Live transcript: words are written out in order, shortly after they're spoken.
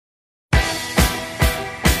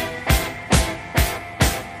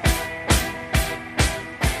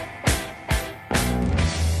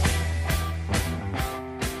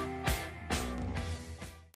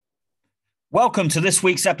Welcome to this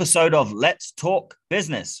week's episode of Let's Talk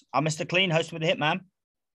Business. I'm Mr. Clean, host with the Hitman.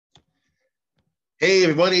 Hey,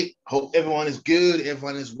 everybody. Hope everyone is good.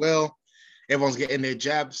 Everyone is well. Everyone's getting their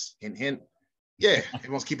jabs. Hint, hint. Yeah,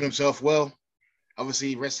 everyone's keeping himself well.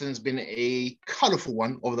 Obviously, wrestling's been a colorful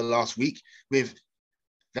one over the last week with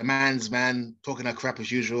the man's man talking that crap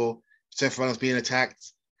as usual, Seth Rollins being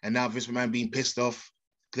attacked, and now Vince McMahon being pissed off.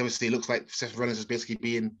 Because obviously it looks like Seth Rollins is basically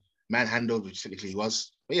being manhandled, which technically he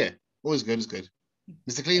was. But yeah, always good, it's good.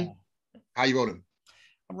 Mr. Clean, how you rolling?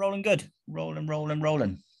 I'm rolling good. Rolling.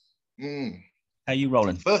 Mm. How you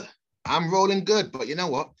rolling? But I'm rolling good, but you know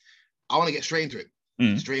what? I want to get straight into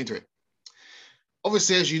it. Straight into it.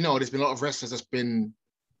 Obviously, as you know, there's been a lot of wrestlers that's been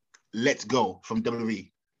let go from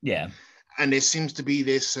WWE. Yeah. And there seems to be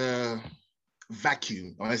this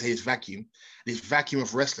vacuum. When I say this vacuum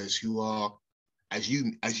of wrestlers who are, as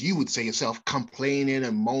you would say yourself, complaining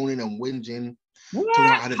and moaning and whinging. What?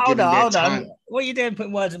 Hold on. What are you doing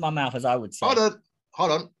putting words in my mouth, as I would say?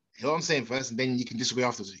 Hold on. Hear what I'm saying first, and then you can disagree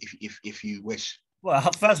afterwards if you wish. Well,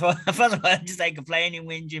 first of all, I just say complaining,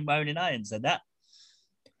 whinging, moaning. I ain't said that.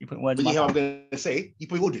 You put words in my mouth. What I'm going to say, you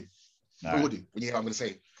probably would do. When you hear what I'm going to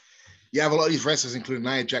say. You have a lot of these wrestlers, including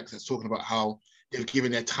Nia Jax, that's talking about how they've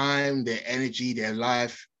given their time, their energy, their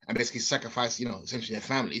life, and basically sacrificed, essentially their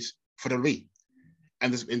families for the WWE.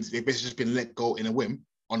 And they've basically just been let go on a whim,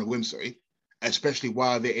 especially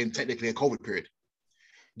while they're in technically a COVID period.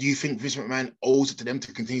 Do you think Vince McMahon owes it to them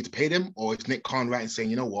to continue to pay them? Or is Nick Khan right in saying,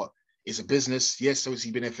 you know what, it's a business. Yes, obviously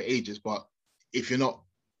you've been there for ages, but if you're not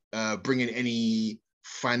bringing any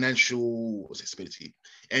financial stability,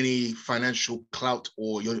 any financial clout,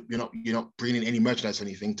 or you're not bringing in any merchandise or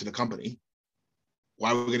anything to the company,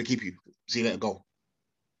 why are we going to keep you? So you let it go.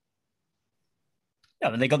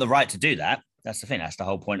 Yeah, but they got the right to do that. That's the thing. That's the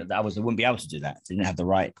whole point of that. They wouldn't be able to do that. They didn't have the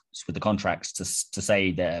rights with the contracts to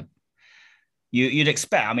say that. You'd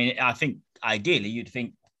expect. I mean, I think ideally you'd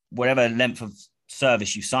think whatever length of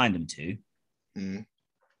service you signed them to,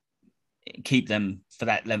 keep them for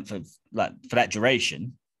that length of for that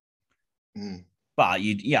duration. But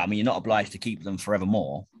you're not obliged to keep them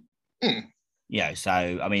forevermore. So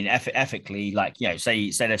I mean, ethically,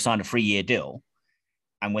 say they've signed a 3-year deal,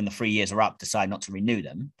 and when the 3 years are up, decide not to renew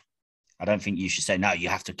them. I don't think you should say, no, you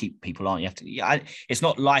have to keep people on. You have to. It's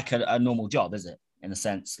not like a normal job, is it? In a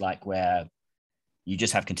sense, like where you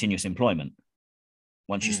just have continuous employment.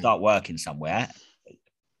 Once you start working somewhere,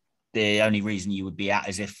 the only reason you would be out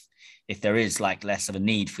is if there is less of a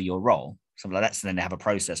need for your role, something like that. So then they have a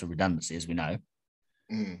process of redundancy, as we know.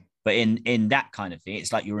 But in that kind of thing,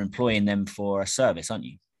 it's like you're employing them for a service, aren't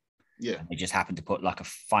you? Yeah. And they just happen to put a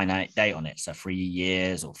finite date on it. So 3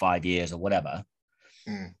 years or 5 years or whatever.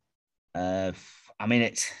 I mean,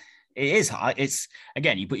 it is hard. It's,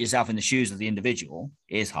 again, you put yourself in the shoes of the individual.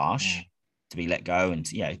 It is harsh to be let go and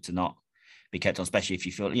to not be kept on, especially if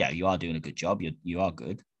you feel you are doing a good job. You are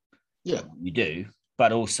good. Yeah, you do.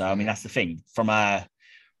 But also, I mean, that's the thing from a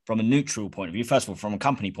neutral point of view. First of all, from a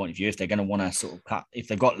company point of view, if they're going to want to sort of cut, if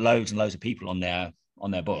they've got loads and loads of people on their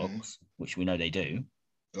books, which we know they do.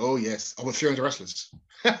 Oh yes, over 300 wrestlers.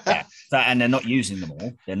 And they're not using them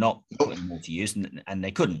all. They're not putting them all to use, and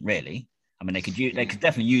they couldn't really. I mean, they could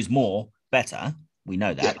definitely use more better. We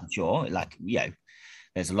know that, I'm sure.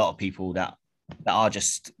 There's a lot of people that are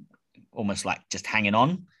just almost just hanging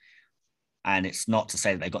on, and it's not to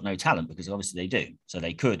say that they've got no talent, because obviously they do. So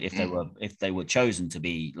they could, if they were chosen to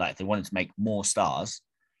be if they wanted to make more stars,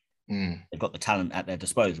 they've got the talent at their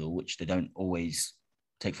disposal, which they don't always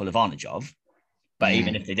take full advantage of. But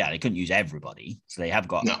even if they did, they couldn't use everybody. So they have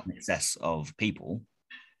got an excess of people.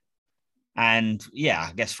 And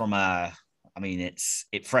I guess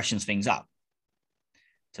it freshens things up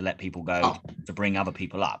to let people go, to bring other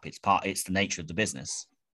people up. It's the nature of the business.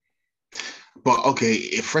 But okay,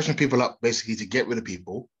 it freshens people up basically to get rid of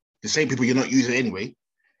people, the same people you're not using anyway.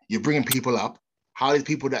 You're bringing people up. How are these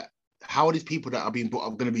people that are being brought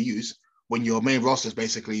up going to be used when your main roster is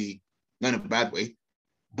basically, not in a bad way,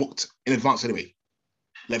 booked in advance anyway?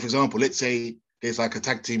 Like, for example, let's say there's a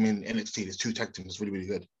tag team in NXT. There's 2 tag teams that's really, really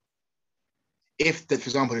good. If, for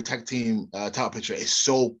example, the tag team title picture is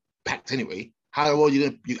so packed anyway, how in the world are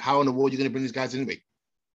you going to bring these guys in anyway?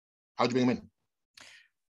 How do you bring them in?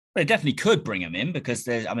 Well, they definitely could bring them in, because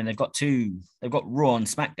they've got Raw and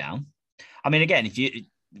SmackDown. I mean, again, if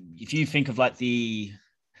you think of they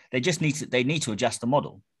need to adjust the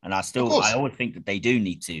model. And I always think that they do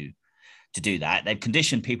need to do that. They've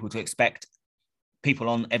conditioned people to expect people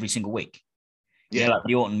on every single week.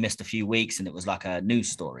 Randy Orton missed a few weeks and it was like a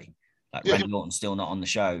news story. Randy Orton's still not on the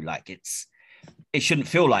show. it shouldn't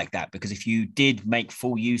feel like that, because if you did make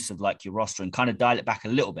full use of like your roster and kind of dial it back a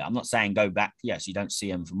little bit, I'm not saying go back, yes, you don't see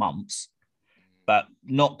him for months, but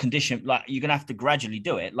not condition, like you're going to have to gradually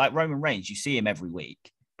do it. Like Roman Reigns, you see him every week,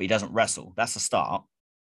 but he doesn't wrestle. That's a start.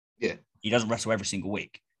 Yeah. He doesn't wrestle every single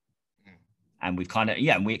week. And we've kind of,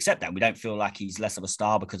 and we accept that. We don't feel like he's less of a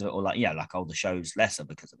star because of it, or like, like, oh, the show's lesser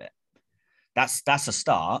because of it. That's a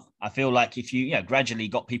start. I feel like if you, gradually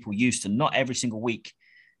got people used to not every single week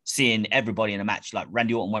seeing everybody in a match, like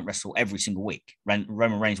Randy Orton won't wrestle every single week.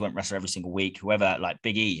 Roman Reigns won't wrestle every single week. Whoever, like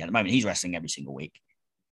Big E, at the moment, he's wrestling every single week.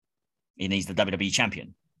 And he's the WWE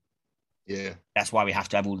champion. Yeah. That's why we have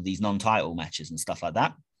to have all of these non-title matches and stuff like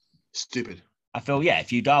that. Stupid. I feel,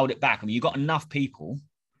 if you dialed it back, I mean, you got enough people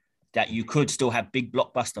that you could still have big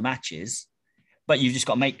blockbuster matches, but you've just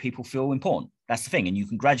got to make people feel important. That's the thing. And you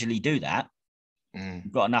can gradually do that.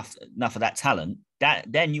 You've got enough of that talent, that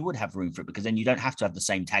then you would have room for it, because then you don't have to have the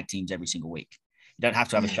same tag teams every single week. You don't have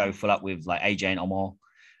to have a show full up with like AJ and Omar,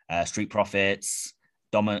 Street Profits,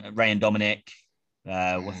 Ray and Dominic,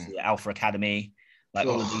 what's the Alpha Academy, like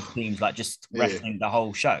all of these teams, like just wrestling the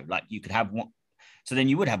whole show. Like you could have one, so then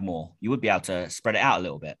you would have more. You would be able to spread it out a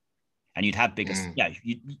little bit, and you'd have bigger.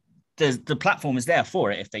 The platform is there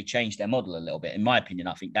for it if they change their model a little bit. In my opinion,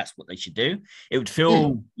 I think that's what they should do. It would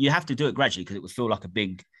feel, you have to do it gradually, because it would feel like a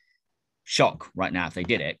big shock right now if they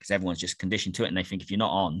did it, because everyone's just conditioned to it, and they think if you're not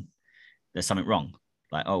on, there's something wrong.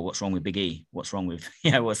 Like, oh, what's wrong with Big E? What's wrong with,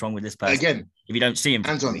 what's wrong with this person? Again, if you don't see him.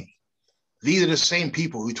 Anton, these are the same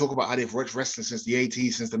people who talk about how they've watched wrestling since the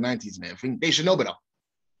 80s, since the 90s and everything. They should know better.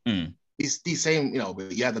 These same, the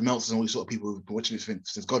Meltzers and all these sort of people who've been watching this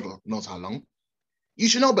since God knows how long. You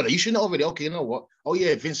should know better. You should know already. Okay, you know what? Oh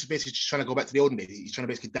yeah, Vince is basically just trying to go back to the olden days. He's trying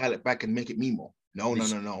to basically dial it back and make it me more. No.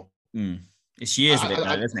 It's years of it,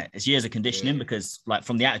 though, isn't it? It's years of conditioning, because like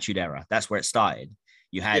from the Attitude Era, that's where it started.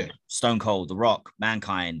 You had Stone Cold, The Rock,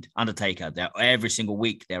 Mankind, Undertaker. They're every single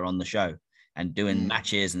week they're on the show and doing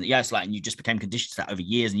matches, and it's like, and you just became conditioned to that over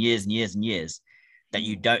years and years and years and years, that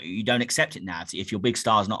you don't accept it now. If your big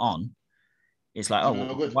star's not on, it's like,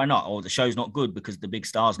 why not? Or the show's not good because the big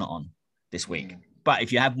star's not on this week. But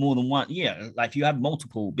if you have more than one, like if you have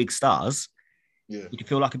multiple big stars, you can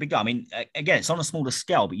feel like a big guy. I mean, again, it's on a smaller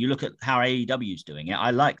scale, but you look at how AEW is doing it.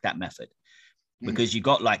 I like that method, because you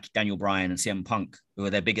got like Daniel Bryan and CM Punk, who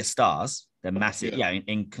are their biggest stars. They're massive.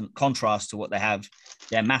 In contrast to what they have,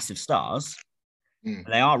 they're massive stars.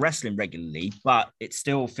 They are wrestling regularly, but it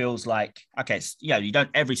still feels like, okay, you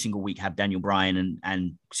don't every single week have Daniel Bryan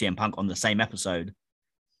and CM Punk on the same episode.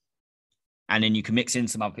 And then you can mix in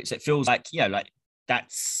some other bits. It feels like, like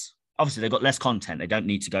that's obviously they've got less content. They don't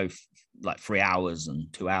need to go like 3 hours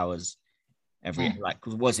and 2 hours every, like,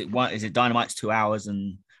 was it one? Is it Dynamite's 2 hours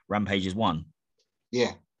and Rampage is 1?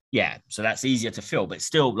 Yeah. So that's easier to fill, but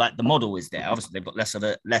still, like, the model is there. Obviously they've got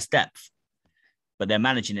less depth, but they're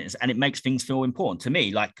managing it, and it makes things feel important to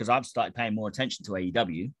me. Like, because I've started paying more attention to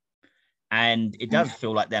AEW, and it does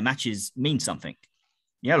feel like their matches mean something.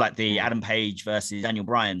 Like the Adam Page versus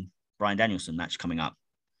Bryan Danielson match coming up.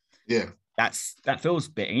 That feels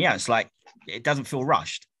big. And it's like, it doesn't feel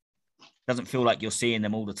rushed. It doesn't feel like you're seeing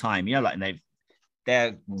them all the time. Like, and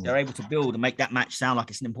they're able to build and make that match sound like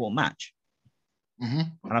it's an important match.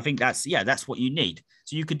 And I think that's what you need.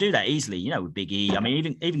 So you could do that easily, with Big E. I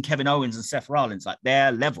mean, even Kevin Owens and Seth Rollins, like,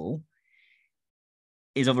 their level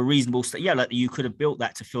is of a reasonable like, you could have built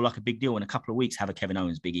that to feel like a big deal in a couple of weeks, have a Kevin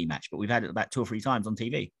Owens Big E match, but we've had it about 2 or 3 times on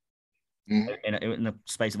TV in the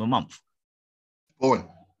space of a month. Boring.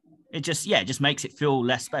 It just makes it feel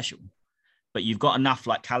less special. But you've got enough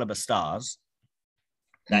like caliber stars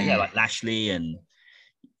that like Lashley and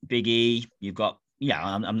Big E. You've got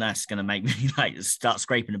I'm that's gonna make me like start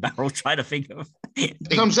scraping the barrel trying to think of. That's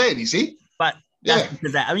what I'm saying. You see, but that's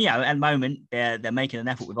because at the moment they're making an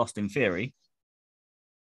effort with Austin Theory.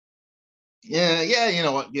 Yeah. You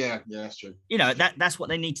know what? Yeah, that's true. That's what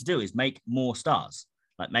they need to do, is make more stars.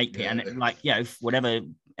 Like and like, whatever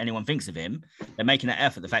anyone thinks of him, they're making that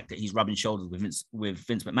effort. The fact that he's rubbing shoulders with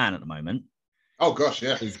Vince McMahon at the moment. Oh gosh,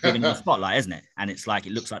 yeah. He's giving him a spotlight, isn't it? And it's like,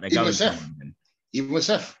 it looks like they're even going with Seth. Even with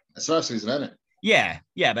Seth. That's the first season, isn't it? Yeah.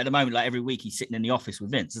 But at the moment, like, every week he's sitting in the office with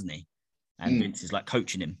Vince, isn't he? And Vince is like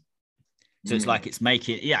coaching him. So it's like, it's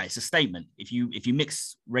it's a statement. If you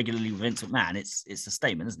mix regularly with Vince McMahon, it's a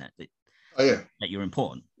statement, isn't it? That you're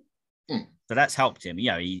important. So that's helped him.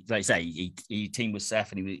 He, like I say, he teamed with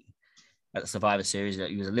Seth, and he at the Survivor Series,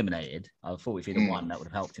 he was eliminated. I thought if he'd have won, that would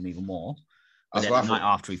have helped him even more. But then the night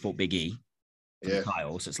after, he fought Big E for the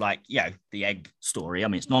title. So it's like, the egg story. I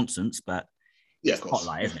mean, it's nonsense, but it's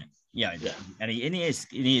spotlight, isn't it? And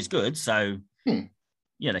he is good. So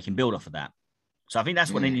they can build off of that. So I think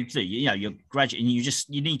that's what they need to do. You know, you're graduating.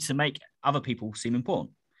 You need to make other people seem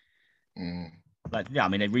important. Like, yeah, I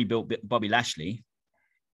mean, they rebuilt Bobby Lashley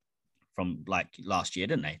from like last year,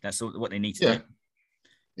 didn't they? That's what they need to do.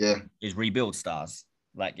 Yeah. Is rebuild stars.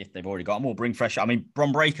 Like if they've already got them, or bring fresh. I mean,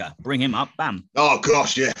 Bron Breakker, bring him up, bam. Oh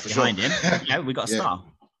gosh, yeah, for behind sure. him. Yeah, we got a star.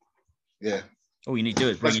 Yeah. All you need to do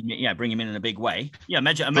is bring him in a big way. Yeah,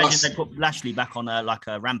 imagine they put Lashley back on like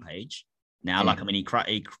a rampage now. Like I mean,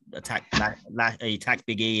 he attacked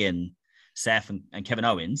Big E and Seth and Kevin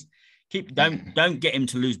Owens. Don't get him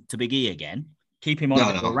to lose to Big E again. Keep him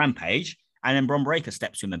on a rampage, and then Bron Breakker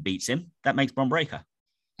steps to him and beats him. That makes Bron Breakker.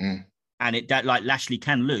 And that like Lashley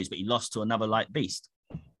can lose, but he lost to another like beast.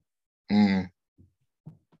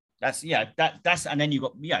 That's and then you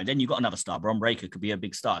got another star. Bron Breakker could be a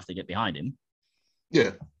big star if they get behind him.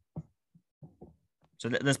 Yeah. So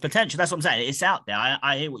there's potential. That's what I'm saying. It's out there.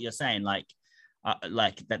 I hear what you're saying. Like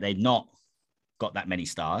that they've not got that many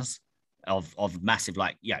stars of massive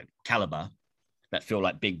caliber that feel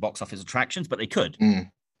like big box office attractions, but they could.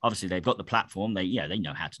 Obviously, they've got the platform. They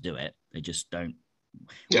know how to do it. They just don't.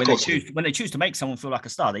 Yeah, when they choose to make someone feel like a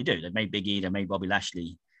star, they do. They made Big E. They made Bobby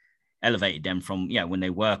Lashley. Elevated them from when they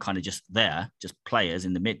were kind of just players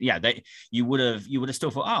in the mid. Yeah, you would have still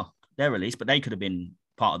thought, oh, they're released, but they could have been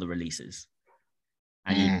part of the releases.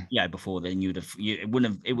 And before then it would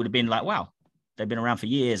have been like, wow, they've been around for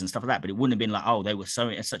years and stuff like that. But it wouldn't have been like, oh, they were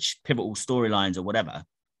such pivotal storylines or whatever.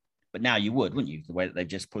 But now you would, wouldn't you? The way that they've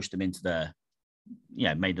just pushed them into the,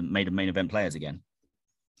 made them main event players again.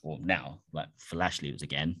 Or now, like for Lashley, it was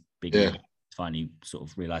again Big E finally sort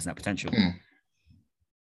of realizing that potential.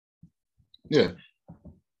 Yeah.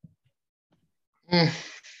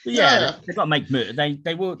 They've got to make moves.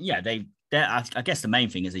 They will. I guess the main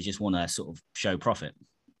thing is they just want to sort of show profit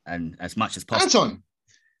and as much as possible. Anton,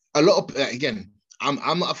 a lot of again,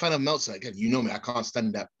 I'm not a fan of Meltzer. Again, you know me, I can't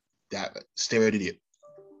stand that steroid idiot.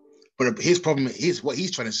 But his problem is what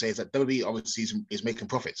he's trying to say is that WWE obviously is making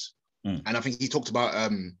profits, and I think he talked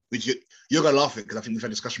about which you're gonna laugh at because I think we've had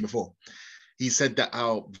a discussion before. He said that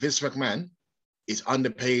how Vince McMahon is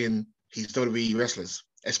underpaying his WWE wrestlers,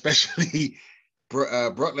 especially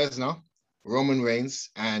Brock Lesnar, Roman Reigns,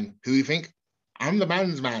 and who you think? I'm the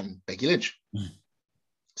man's man, Becky Lynch.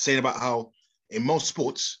 Saying about how in most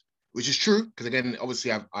sports, which is true, because again,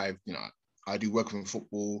 obviously I do work in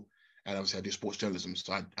football and obviously I do sports journalism,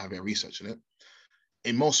 so I have a research in it.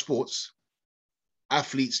 In most sports,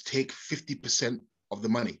 athletes take 50% of the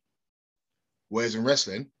money. Whereas in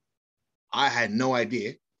wrestling, I had no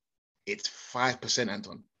idea it's 5%,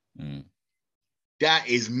 Anton. That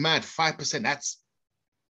is mad. 5%. That's,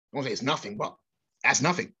 I won't say it's nothing, but that's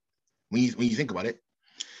nothing when you think about it.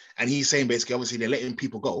 And he's saying basically, obviously, they're letting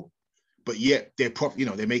people go, but yet they're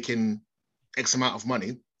they're making X amount of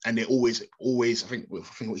money, and they're always. I think what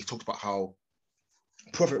he talked about how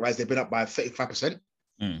profit-wise they've been up by 35%,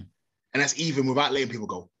 and that's even without letting people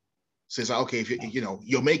go. So it's like, okay, if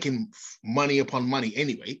you're making money upon money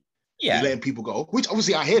anyway, you're letting people go, which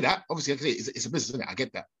obviously I hear that. Obviously, it's a business, isn't it? I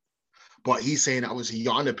get that. But he's saying that obviously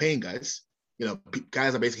you're underpaying guys.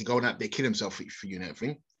 Guys are basically going out, they kill themselves for you and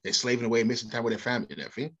everything. They're slaving away, missing time with their family and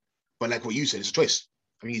everything. But like what you said, it's a choice.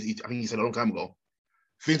 I think he said a long time ago,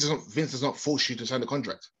 Vince does not force you to sign the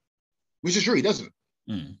contract, which is true, he doesn't.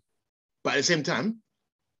 But at the same time,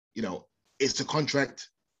 is the contract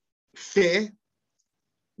fair?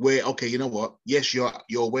 Where, okay, you know what? Yes, you're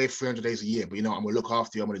away 300 days a year, but I'm going to look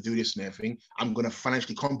after you. I'm going to do this and everything. I'm going to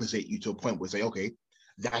financially compensate you to a point where say, okay,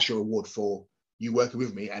 that's your reward for you working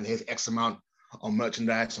with me, and here's X amount on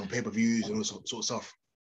merchandise, on pay-per-views, and all sort of stuff.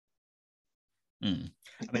 I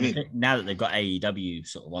mean, now that they've got AEW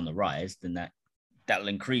sort of on the rise, then that'll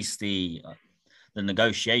increase the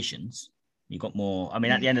negotiations. You've got more. I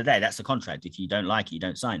mean, at the end of the day, that's the contract. If you don't like it, you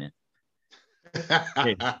don't sign it.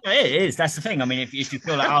 It is. That's the thing. I mean, if you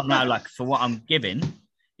feel like, oh no, like for what I'm giving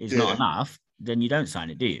is not enough, then you don't sign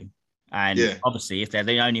it, do you? And obviously, if they're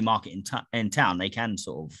the only market in town, they can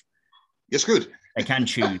sort of. It's good. They can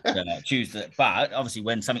choose that, but obviously,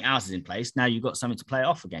 when something else is in place, now you've got something to play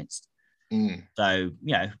off against. So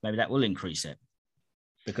maybe that will increase it,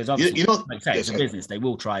 because obviously, like I say, it's a business. They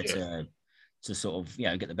will try to sort of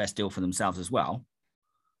get the best deal for themselves as well.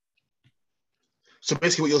 So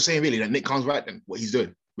basically, what you're saying really that Nick Khan's right then, what he's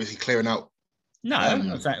doing, basically clearing out. No, I'm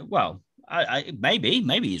not saying, well, maybe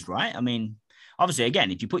he's right. I mean, obviously,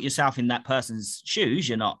 again, if you put yourself in that person's shoes,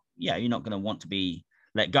 you're not going to want to be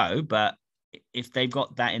let go. But if they've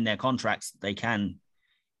got that in their contracts, they can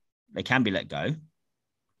be let go.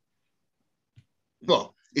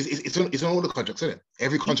 Well, it's on all the contracts, isn't it?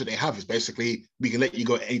 Every contract they have is basically we can let you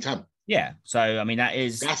go at any time. Yeah. So I mean, that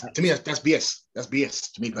is to me that's BS. That's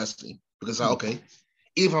BS to me personally, because like, okay,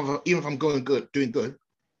 even if I'm doing good,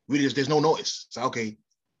 really there's no notice. So okay,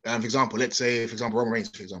 for example, Roman Reigns,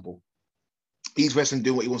 for example, he's wrestling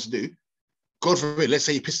doing what he wants to do. God forbid, let's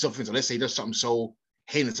say he pisses off Vince, or let's say he does something so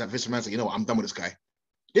heinous that Vince McMahon's like, you know what, I'm done with this guy.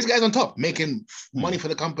 This guy's on top, making money for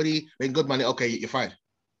the company, making good money. Okay, you're fired.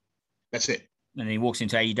 That's it. And he walks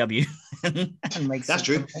into AEW and makes that's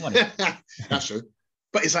true. Money. That's true.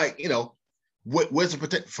 But it's like, you know, where's the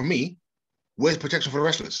protection for me? Where's protection for the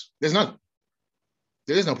wrestlers? There's none.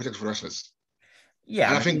 There is no protection for the wrestlers. Yeah,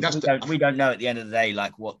 and I think we don't know at the end of the day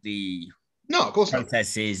like what the of course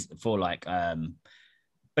process is for like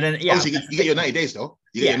but then obviously you get your 90 days though.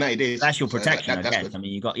 You get your 90 days. That's your protection, I guess. Good. I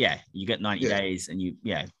mean, you get 90 days and you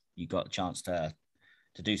got a chance to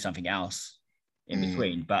do something else in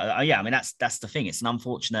between. But I mean that's the thing. It's an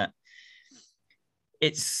unfortunate.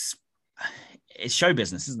 It's show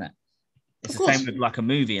business, isn't it? It's the same with like a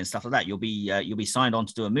movie and stuff like that. You'll be signed on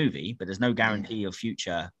to do a movie, but there's no guarantee of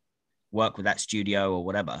future work with that studio or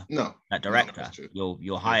whatever. No, that director.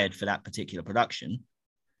 You're hired for that particular production,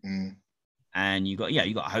 and you got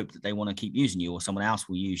to hope that they want to keep using you or someone else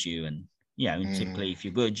will use you. And typically if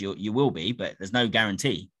you're good, you will be, but there's no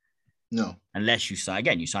guarantee. No, unless you sign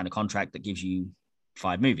a contract that gives you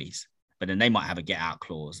 5 movies, but then they might have a get out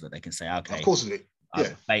clause that they can say, okay, of course it is.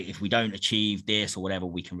 Yeah. If we don't achieve this or whatever,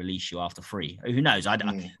 we can release you after 3. Who knows?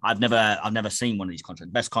 I've never seen one of these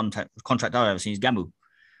contracts. Best contract I've ever seen is Gambu.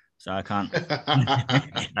 So I can't,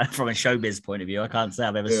 from a showbiz point of view, I can't say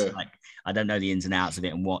I've ever I don't know the ins and outs of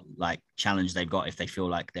it and what like challenge they've got if they feel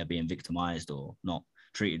like they're being victimized or not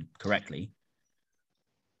treated correctly.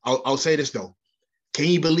 I'll say this though. Can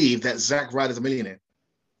you believe that Zack Ryder's a millionaire?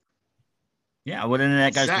 Yeah, well, then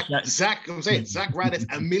that goes Zack Ryder's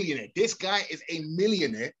a millionaire. This guy is a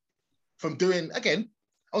millionaire from doing, again,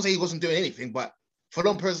 I would say he wasn't doing anything, but for a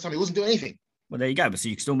long period of time, he wasn't doing anything. Well, there you go. But so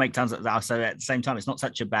you can still make tons of that. So at the same time, it's not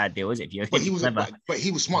such a bad deal, is it? But he was smart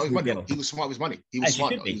with money. He was smart with money. He was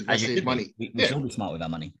smart. He was his money. We should be smart with our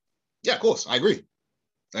money. Yeah, of course. I agree.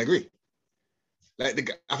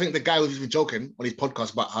 Like I think the guy was even joking on his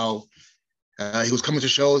podcast about how he was coming to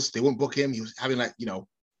shows, they wouldn't book him. He was having like, £1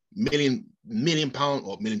 million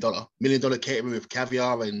or $1 million catering with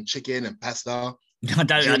caviar and chicken and pasta. I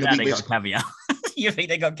don't they got caviar. You think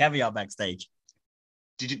they got caviar backstage?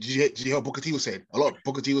 Did you hear what Booker T was saying? A lot of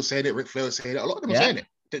Booker T was saying it, Ric Flair was saying it, a lot of them were saying it.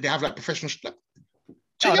 They have like professional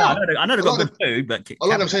I know they've got good food, but a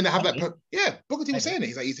lot of them saying they have like Booker T was saying it.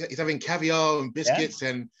 He's like he's having caviar and biscuits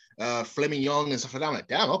and filet mignon and stuff like that. I'm like,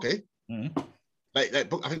 damn, okay. Like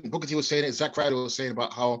I think Booker T was saying it. Zack Ryder was saying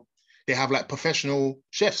about how they have like professional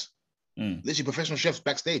chefs, literally professional chefs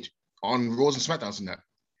backstage on Raws and SmackDowns and that.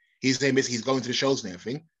 He's saying basically he's going to the shows and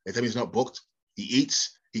everything. They tell him he's not booked. He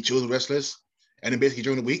eats, he chills with wrestlers, and then basically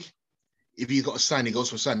during the week, if he's got a sign, he goes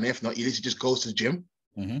for a sign. If not, he literally just goes to the gym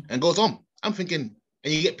and goes on. I'm thinking,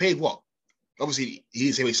 and you get paid what? Obviously, he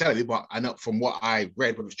didn't say his salary, but I know from what I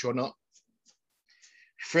read, whether it's true or not,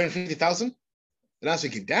 $350,000. And I was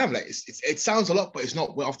thinking, damn, like it sounds a lot, but it's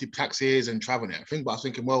not off the taxes and travel and everything. But I was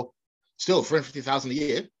thinking, well, still $350,000 a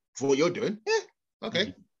year for what you're doing. Yeah,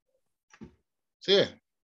 okay. So yeah.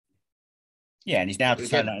 Yeah, and he's now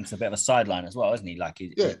turned that into a bit of a sideline as well, isn't he? Like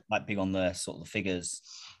he's like big on the sort of the figures,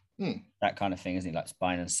 that kind of thing, isn't he? Like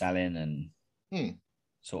buying and selling and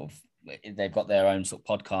sort of they've got their own sort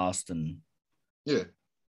of podcast and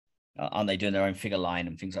aren't they doing their own figure line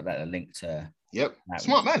and things like that? They're linked to. Yep,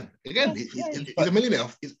 smart man. Again, he's a millionaire.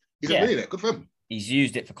 He's a millionaire. Good for him. He's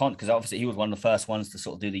used it for content because obviously he was one of the first ones to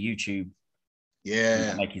sort of do the YouTube.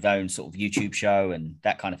 Yeah. Make his own sort of YouTube show and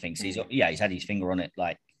that kind of thing. So he's had his finger on it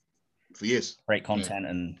like for years. Great content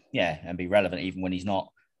and be relevant even when he's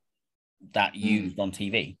not that used on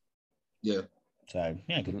TV. Yeah. So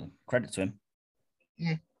good credit to him.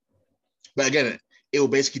 But again, it will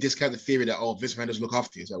basically discount the theory that Vince McMahon doesn't look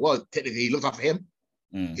after you. It's like, well, technically he looked after him.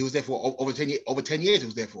 He was there for over 10 years. Over 10 years, he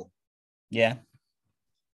was there for. Yeah.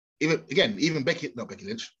 Even Becky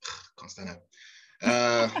Lynch. Can't stand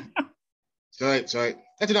her. Sorry.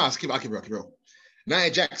 I don't know. I'll keep it real.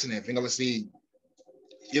 Nia Jackson, I think, obviously,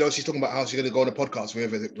 she's talking about how she's going to go on a podcast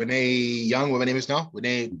with Renee Young, whatever her name is now.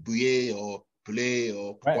 Renee Bouillet or Poulet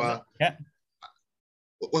or Pois. Yeah.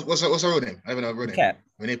 What's her real name? I don't know her real name.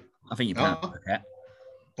 Renee. I think you pronounce it Paquette.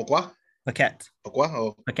 Pourquoi? Paquette. Pourquoi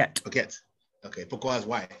or Paquette? Paquette. Okay, pourquoi is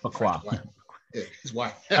why. Pourquoi? Yeah, it's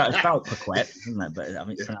why. It's spelled Paquette, isn't it? But I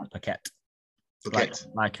think it's pronounced Paquette. Paquette.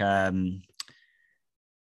 Like who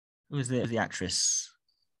was the actress?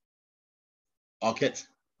 Arquette.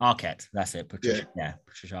 That's it. Patricia. Yeah,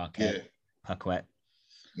 Patricia Arquette. Yeah. Paquette.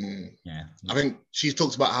 Yeah. I think she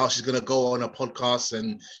talks about how she's gonna go on a podcast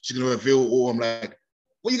and she's gonna reveal all. I'm like,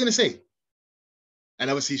 what are you gonna say? And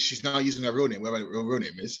obviously, she's now using her real name, whatever her real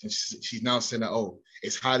name is, and she's now saying that, oh,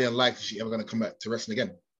 it's highly unlikely she's ever gonna come back to wrestling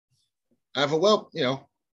again. And I thought, well, you know,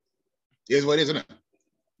 here's what it is, isn't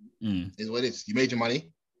it? Here's what it is. You made your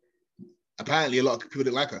money. Apparently, a lot of people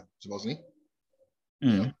didn't like her, supposedly.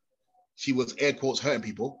 You know? She was air quotes hurting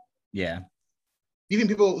people. Yeah. Do you think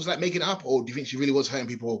people was like making it up, or do you think she really was hurting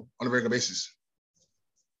people on a regular basis?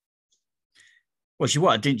 Well, she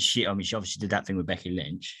what? Didn't she? I mean, she obviously did that thing with Becky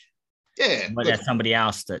Lynch. Yeah. But there's somebody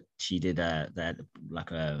else that she did that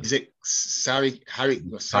like a. Is it Harry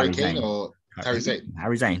Kane or Harry Zane?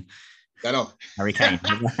 Harry Zane. I know. Harry Kane.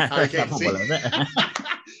 Harry Kane.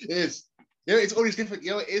 It is. You know, it's all these different.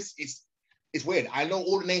 You know, it's weird. I know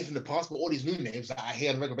all the names from the past, but all these new names that I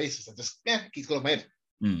hear on a regular basis, I just keeps going off my head.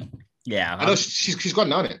 Yeah, I know she's gone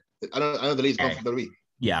down it. I know the lady's gone from WWE.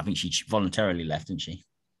 Yeah, I think she voluntarily left, didn't she?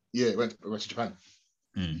 Yeah, went to Japan.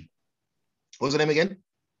 What was her name again?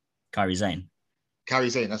 Kairi Sane.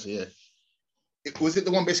 Kairi Sane, that's it. Yeah. Was it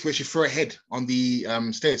the one basically where she threw her head on the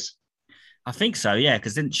stairs? I think so. Yeah,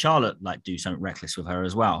 because didn't Charlotte like do something reckless with her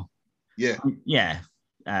as well? Yeah. Yeah.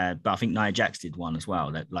 But I think Nia Jax did one as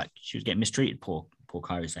well. That like she was getting mistreated. Poor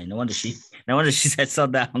Kairi Sane. No wonder she said,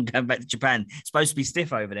 "Son, down, I'm going back to Japan." It's supposed to be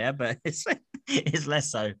stiff over there, but it's less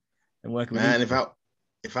so than working. Man, if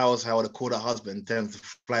I was, I would have called her husband, tell him to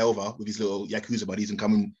fly over with his little Yakuza buddies and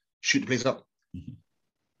come and shoot the place up.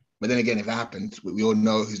 But then again, if that happened, we all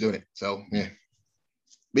know who's doing it. So yeah.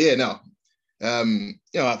 But yeah, no.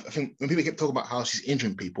 You know, I think when people keep talking about how she's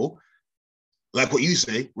injuring people, like what you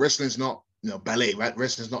say, wrestling's not, you know, ballet, right?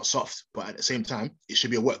 Wrestling's not soft, but at the same time, it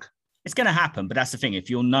should be a work. It's going to happen, but that's the thing. If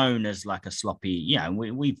you're known as like a sloppy, yeah,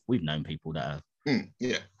 we've known people that are,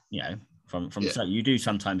 you know, from so you do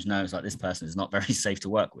sometimes know it's like this person is not very safe to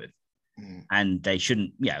work with, and they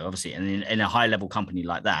shouldn't, obviously, and in a high level company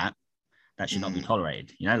like that should not be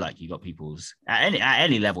tolerated. You know, like you got people's at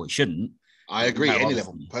any level, it shouldn't. I agree. Any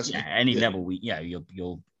level, personally, any level,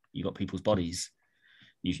 you got people's bodies.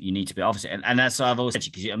 You need to be obviously, and that's what I've always said,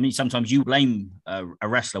 because I mean sometimes you blame a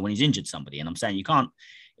wrestler when he's injured somebody, and I'm saying you can't.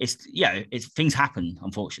 It's things happen.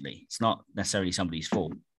 Unfortunately, it's not necessarily somebody's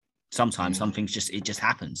fault. Sometimes some things just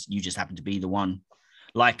happens. You just happen to be the one,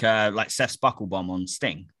 like Seth's buckle bomb on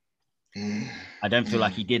Sting. I don't feel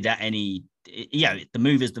like he did that the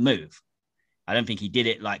move is the move. I don't think he did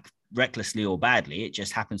it like recklessly or badly. It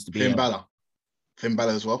just happens to be Finn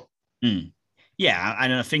Balor as well. Yeah,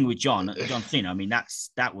 and a thing with John Cena. I mean,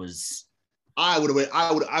 that was. I would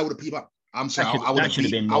have beat him up. I'm sorry. I would have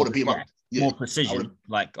beat him up. Yeah, more precision,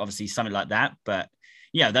 like obviously something like that. But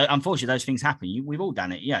unfortunately, those things happen. We've all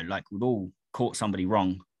done it. Yeah, like we've all caught somebody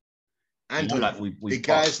wrong. And the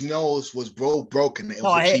guy's nose was broken.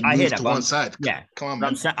 I hear that to one side. Yeah, come on,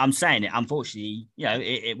 man. I'm saying it. Unfortunately,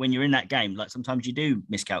 when you're in that game, like sometimes you do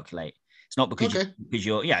miscalculate. It's not because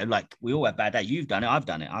you're like we all have bad days. You've done it. I've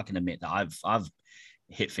done it. I can admit that I've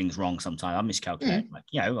hit things wrong sometimes. I miscalculate. Like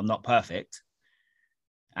I'm not perfect,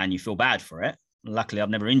 and you feel bad for it. Luckily, I've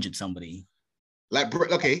never injured somebody. Like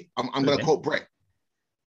Brett. Okay, I'm going to quote Brett.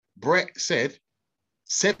 Brett said,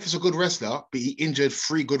 "Seth is a good wrestler, but he injured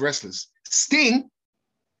 3 good wrestlers." Sting.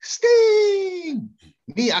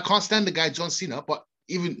 Me, I can't stand the guy John Cena, but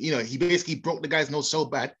even he basically broke the guy's nose so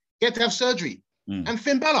bad he had to have surgery. And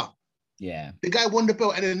Finn Balor. Yeah, the guy won the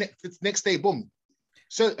belt, and then the next day, boom,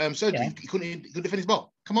 surgery. Yeah. He couldn't defend his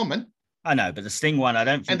belt. Come on, man. I know, but the Sting one, I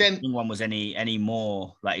don't think the Sting one was any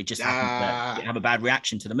more like it just happened to have a bad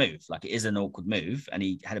reaction to the move. Like it is an awkward move, and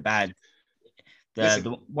he had a bad.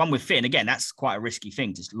 The one with Finn, again, that's quite a risky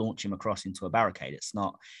thing to launch him across into a barricade. It's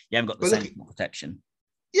not, you haven't got the same protection.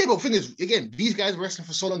 Yeah, but the thing is, again, these guys were wrestling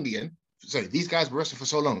for so long these guys were wrestling for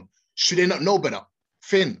so long. Should they not know better?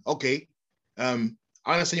 Finn, okay.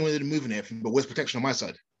 I understand you want to do the move and everything, but where's protection on my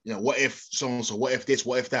side? What if so-and-so? What if this?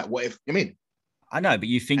 What if that? What if, I know, but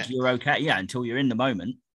you think you're okay, until you're in the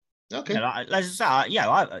moment. Okay. Let's say,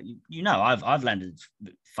 I've landed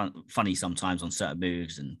funny sometimes on certain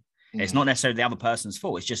moves, and it's not necessarily the other person's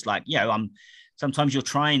fault. It's just like, sometimes you're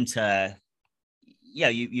trying to,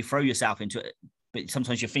 you throw yourself into it, but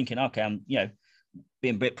sometimes you're thinking, okay, I'm,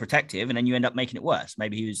 being a bit protective, and then you end up making it worse.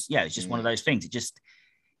 Maybe he was, it's just one of those things. It just,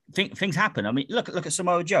 things happen. I mean, look at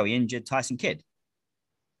Samoa Joe. He injured Tyson Kidd.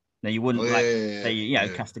 Now you wouldn't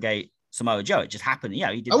castigate Samoa Joe. It just happened. He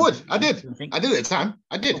did. I did at the time.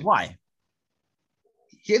 I did. But why?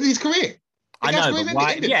 He ended his career. I know, but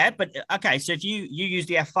why? Yeah, but okay. So if you use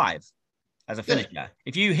the F5 as a finisher,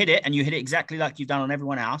 if you hit it and you hit it exactly like you've done on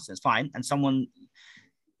everyone else, that's fine. And someone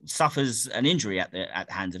suffers an injury at the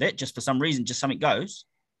hands of it, just for some reason, just something goes.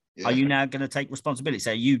 Yeah. Are you now going to take responsibility?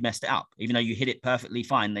 Say you messed it up, even though you hit it perfectly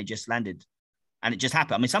fine. They just landed, and it just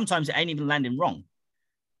happened. I mean, sometimes it ain't even landing wrong.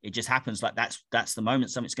 It just happens like that's the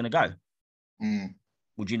moment something's going to go. Mm.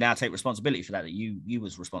 Would you now take responsibility for that? That you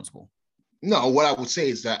was responsible? No, what I would say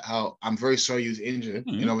is that I'm very sorry you was injured,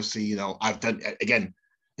 and obviously, you know, I've done again.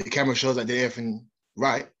 The camera shows I did everything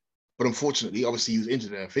right, but unfortunately, obviously, you was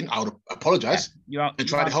injured and everything. I would apologize and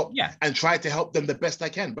try to help. Yeah, and try to help them the best I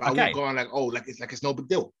can. But I won't go on like, oh, like it's no big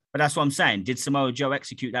deal. But that's what I'm saying. Did Samoa Joe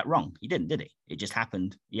execute that wrong? He didn't, did he? It just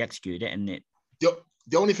happened. He executed it, and it.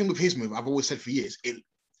 The only thing with his move, I've always said for years,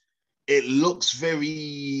 it looks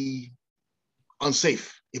very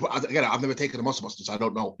unsafe. Again, I've never taken a muscle buster, so I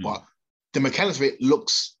don't know. But the mechanics of it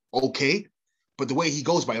looks okay. But the way he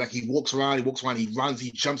goes by, like he walks around, he runs,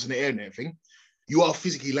 he jumps in the air and everything. You are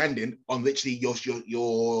physically landing on literally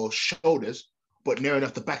your shoulders, but near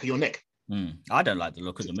enough the back of your neck. I don't like the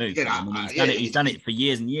look of the move. He's done it for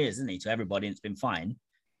years and years, isn't he? To everybody, and it's been fine.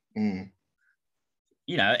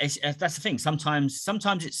 You know, that's the thing. Sometimes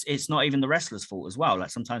it's not even the wrestler's fault as well. Like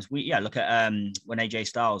sometimes look at when AJ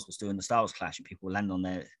Styles was doing the Styles Clash and people land on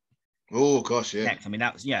their neck. I mean,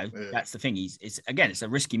 that was that's the thing. It's a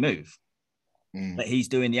risky move. But he's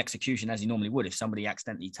doing the execution as he normally would. If somebody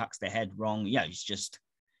accidentally tucks their head wrong, he's just.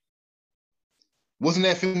 Wasn't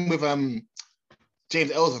there a thing with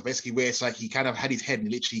James Ellsworth basically where it's like he kind of had his head and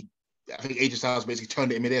literally, I think AJ Styles basically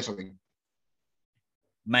turned it in midair or something.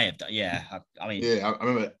 May have done, yeah. I mean, yeah, I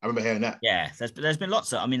remember hearing that. Yeah, there's been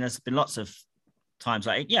lots of times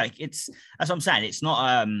like it's that's what I'm saying. It's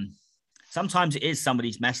not sometimes it is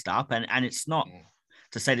somebody's messed up and it's not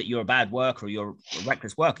to say that you're a bad worker or you're a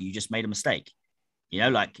reckless worker. You just made a mistake. You know,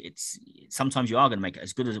 like it's sometimes you are going to make it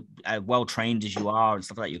as good as well trained as you are and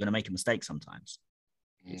stuff like that. You're going to make a mistake sometimes.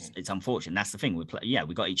 It's unfortunate. That's the thing. We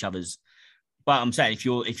got each other's. But I'm saying if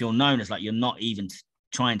you're known as like you're not even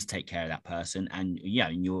trying to take care of that person, and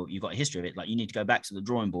you've got a history of it, like you need to go back to the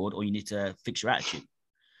drawing board, or you need to fix your attitude.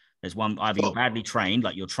 There's one either you're badly trained,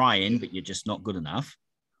 like you're trying but you're just not good enough,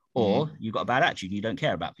 or you've got a bad attitude. You don't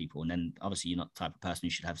care about people, and then obviously you're not the type of person who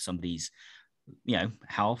should have somebody's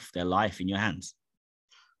health, their life in your hands.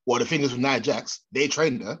 Well, the thing is with Nia Jax, they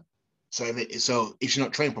trained her, so if she's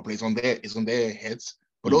not trained properly, it's on their heads.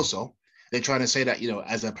 But also, they're trying to say that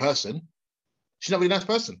as a person, she's not really a nice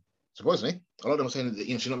person. Supposedly, a lot of them are saying that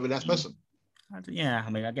she's not really a nice person. Yeah, I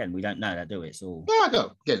mean, again, we don't know that, do we? It's all. No, I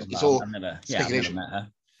don't. Again, it's all I've never speculation. met her.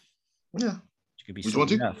 Yeah, she could be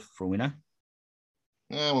sweet enough for all we know.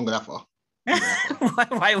 Yeah, I won't go that far.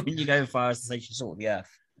 Why wouldn't you go far as to say she's salt of the earth?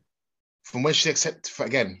 From when she accepted,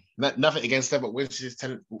 nothing against her, but when she's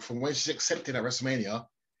accepted at WrestleMania,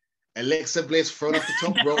 Alexa Bliss thrown off the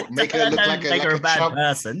top rope, making her look like a bad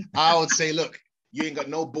person. I would say, look, you ain't got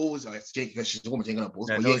no balls. Oh, it's Jake because she's a woman. You ain't got no balls.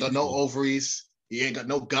 But you ain't got no ovaries. You ain't got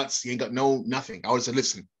no guts. You ain't got no nothing. I would say,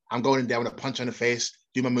 listen, I'm going in there with a punch on the face,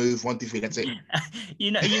 do my move, 1, 2, 3. That's it.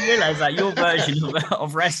 You realize that your version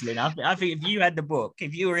of wrestling. I think if you had the book,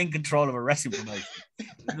 if you were in control of a wrestling promotion,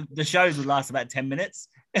 the shows would last about 10 minutes.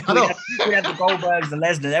 I know. We have the Goldbergs, the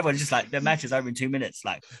Lesnar, everyone's just like their match is over in 2 minutes.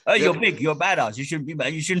 Like, oh, you're big, you're a badass. You shouldn't be.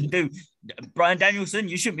 You shouldn't do Bryan Danielson.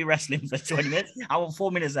 You shouldn't be wrestling for 20 minutes. I want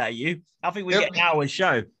 4 minutes out of you. I think we get an hour's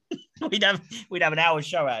show. we'd have an hour's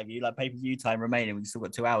show out of you, like pay-per-view time remaining. We've still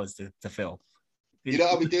got 2 hours to fill. You know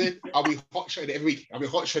what I'll be doing? I'll be hot shotting it every week. I'll be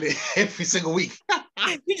hot shotting it every single week.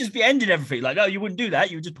 You just be ending everything. Like, no, you wouldn't do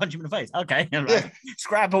that. You would just punch him in the face. Okay.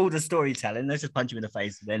 Scrap all the storytelling. Let's just punch him in the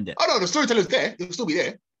face and end it. Oh, no, the storyteller's there. It'll still be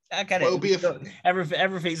there. I get it.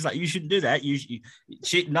 Everything's like, you shouldn't do that.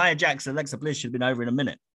 Nia Jax and Alexa Bliss should have been over in a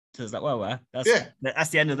minute. So it's like, well, that's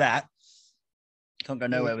the end of that. Can't go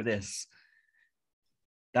nowhere with this.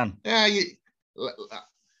 Done. Yeah,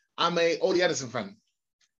 I'm a Ole Anderson fan.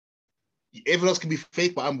 Everyone else can be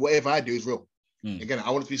fake, but whatever I do is real. Again, I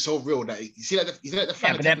want it to be so real that you see like the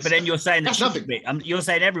fan. Yeah, but then you're saying that's nothing. You're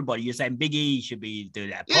saying everybody. You're saying Big E should be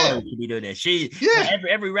doing that. Apollo should be doing this.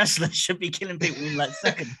 Every wrestler should be killing people in like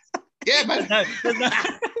seconds. Yeah, man.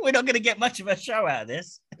 We're not going to get much of a show out of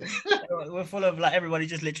this. We're full of like everybody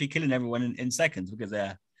just literally killing everyone in seconds because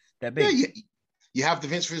they're big. Yeah, you have the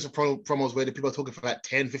Vince Russo promos where the people are talking for like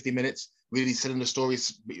 10, 15 minutes, really selling the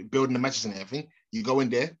stories, building the matches and everything. You go in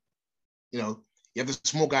there, you have this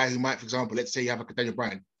small guy who might, for example, let's say you have a Daniel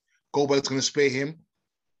Bryan. Goldberg's going to spear him.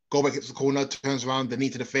 Goldberg hits the corner, turns around, the knee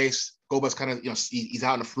to the face. Goldberg's kind of, he's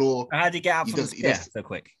out on the floor. How'd he get out from the spear so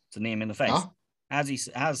quick to knee him in the face? Huh?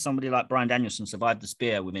 How's somebody like Bryan Danielson survived the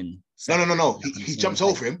spear within seconds? No. He jumps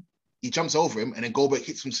over him. He jumps over him, and then Goldberg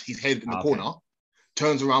hits his head in the corner,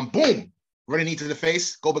 turns around, boom, running knee to the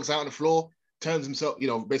face. Goldberg's out on the floor, turns himself,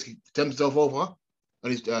 basically turns himself over,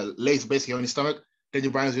 and he lays basically on his stomach.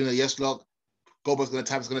 Daniel Bryan's doing a yes lock. Goldberg's gonna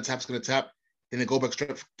tap. Then the Goldberg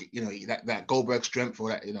strength, that Goldberg strength or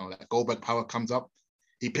that Goldberg power comes up.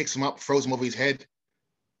 He picks him up, throws him over his head.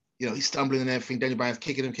 He's stumbling and everything. Daniel Bryan's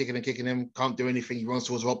kicking him. Can't do anything. He runs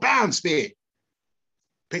towards the wall. Bam! Spear.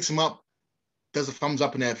 Picks him up. Does the thumbs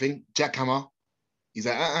up and everything. Jackhammer. He's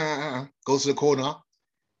like, goes to the corner.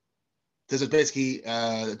 There's basically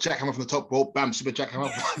jackhammer from the top rope. Bam! Super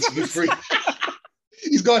jackhammer. 1, 2, 3.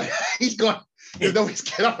 He's gone. There's no way to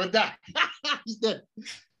get up with that. He's dead.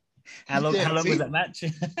 How long was that match?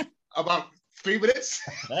 About 3 minutes.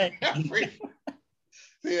 Right.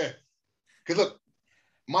 Yeah. Because look,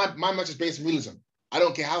 my match is based on realism. I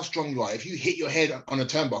don't care how strong you are. If you hit your head on a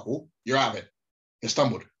turnbuckle, you're out of it. You're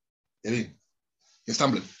stumbled. You're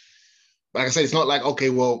stumbling. But like I said, it's not like, okay,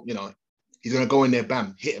 well, he's going to go in there,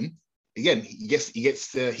 bam, hit him. Again, he gets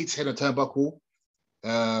hits head on a turnbuckle,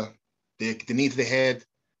 the knee to the head,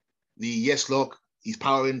 the yes lock. He's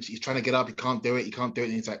powering. He's trying to get up. He can't do it.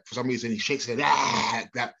 And he's like, for some reason, he shakes his head.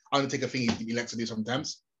 That Undertaker thing he likes to do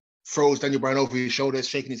sometimes. Throws Daniel Bryan over his shoulders,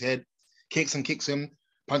 shaking his head. Kicks him.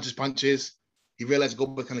 Punches. He realizes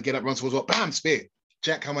Goldberg kind of get up, runs towards what? Bam, spear.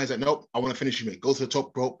 Jackhammer is like, nope, I want to finish you, mate. Goes to the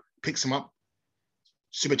top rope, picks him up.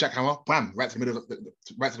 Super jackhammer, bam, right to the middle of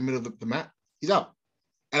the mat. He's up.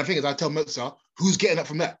 And the thing is, I tell Meltzer, who's getting up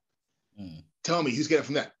from that? Tell me who's getting up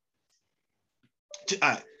from that.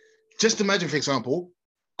 Just imagine, for example,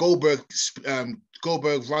 Goldberg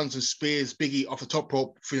runs and spears Biggie off the top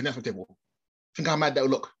rope through the national table. Think how mad that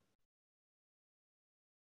would look.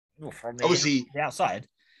 Well, from obviously the outside.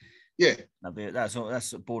 Yeah,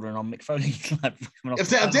 that's bordering on Mick Foley. I'm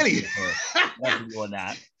telling you, on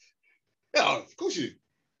that. Yeah, of course you do.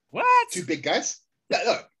 What? 2 big guys.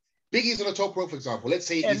 Look, Biggie's on the top rope, for example. Let's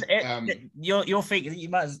say you're thinking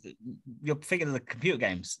you're thinking of the computer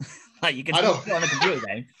games. Like you can put on a computer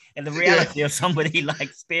game, and the reality of somebody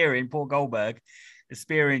like spearing poor Goldberg,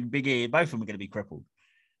 spearing Big E, both of them are going to be crippled.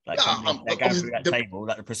 Like they're going through that table,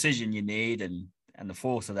 like the precision you need and the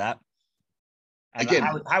force of that. And again,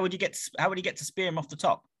 how would you get to spear him off the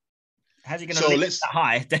top? How's he going to lift that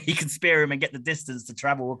high that he can spear him and get the distance to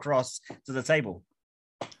travel across to the table?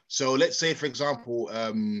 So let's say, for example,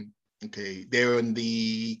 they're on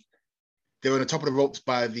the top of the ropes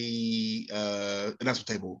by the announcement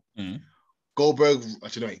table. Goldberg,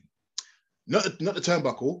 actually, not the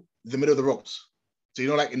turnbuckle, the middle of the ropes. So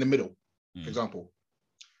like in the middle, for example.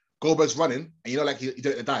 Goldberg's running, and like he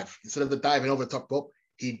did a dive. Instead of the diving over the top rope,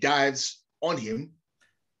 he dives on him,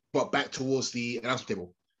 but back towards the announcement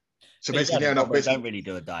table. So basically, don't really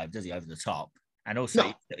do a dive, does he, over the top? And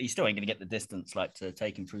also, you still ain't going to get the distance like to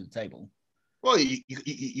take him through the table. Well,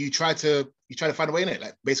 you try to find a way in it.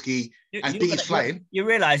 Like basically, as Biggie's flying, you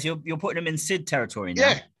realize you're putting him in Sid territory now.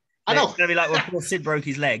 Yeah, I know. It's going to be like when poor Sid broke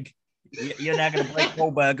his leg. You're now going to break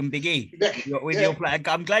Goldberg and Big E.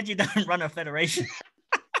 I'm glad you don't run a federation.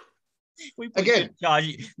 Again,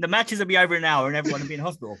 the matches will be over an hour and everyone will be in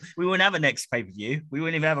hospital. We wouldn't have a next pay-per-view. We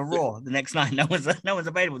wouldn't even have a Raw the next night. No one's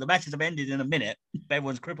available. The matches have ended in a minute.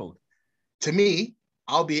 Everyone's crippled. To me,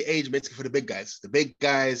 I'll be age basically for the big guys. The big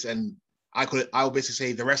guys, and I'll basically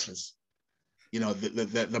say the wrestlers.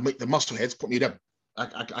 The muscle heads, put me them. I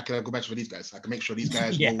can go match with these guys. I can make sure these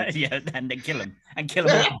guys and then kill them.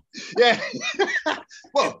 Yeah.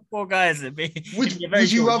 Well, poor guys.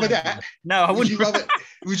 Would you rather that? No, I wouldn't.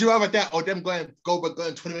 Would you rather that or them Goldberg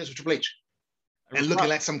going 20 minutes with Triple H and looking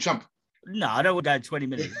like some chump? No, I don't want to go 20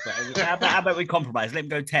 minutes. But how about we compromise? Let him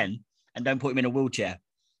go 10 and don't put him in a wheelchair.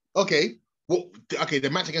 Okay. Well, the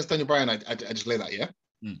match against Daniel Bryan, I just lay that, yeah?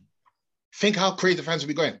 Think how crazy the fans would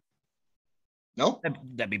be going. No?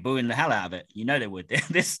 They'd be booing the hell out of it. You know they would.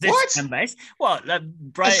 This what? fan base. What?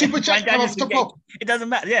 Brian Danielson it doesn't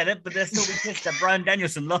matter. Yeah, but they'll still be pissed that Brian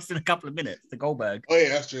Danielson lost in a couple of minutes to Goldberg. Oh, yeah,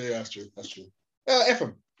 that's true. F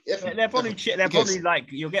him. They're probably like,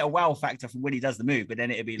 you'll get a wow factor from when he does the move, but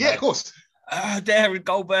then it'll be like, of course. There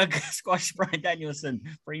Goldberg squash Brian Danielson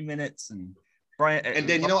 3 minutes and Brian. And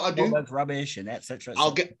then you know what I'll do? Goldberg's rubbish and etc.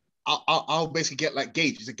 I'll basically get like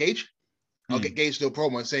Gage. Is it Gage? I'll get Gage to do a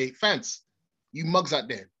promo and say, fans, you mugs out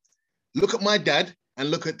there, look at my dad and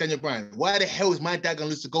look at Daniel Bryan. Why the hell is my dad gonna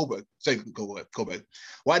lose to Goldberg? Sorry, Goldberg.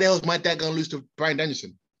 Why the hell is my dad gonna lose to Brian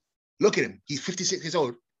Danielson? Look at him. He's 56 years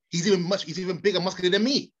old. He's even bigger, muscular than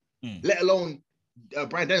me. Let alone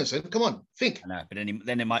Brian Danielson. Come on, think. I know, but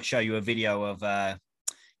then they might show you a video of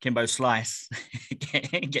Kimbo Slice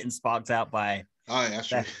getting sparked out by that's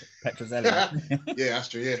true. Petrozelli. Yeah, that's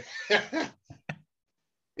true. Yeah.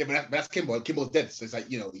 Yeah, but that's Kimbo. Kimbo's dead, so it's like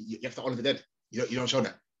you have to honor the dead. You don't show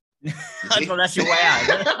that. Well, that's your way out.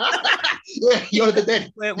 Yeah, you're the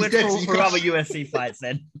dead. We're dead, for, so for other UFC fights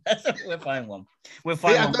then. We'll find one. We'll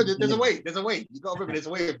find yeah, one. no, there's a way. There's a way. You got to remember there's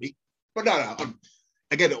a way of me. But no.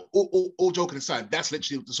 Again, all joking aside, that's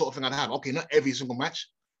literally the sort of thing I'd have. Okay, not every single match,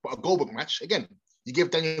 but a Goldberg match. Again, you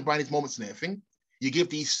give Daniel Bryan his moments and everything. You give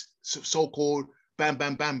these so-called bam,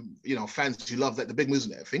 bam, bam, fans who love the big moves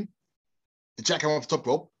and everything. The jackhammer off the top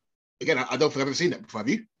rope. Again, I don't think I've ever seen that before. Have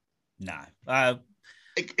you? No.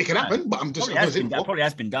 It can happen, but I'm just probably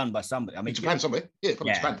has been done by somebody. I mean, in Japan somewhere. Yeah,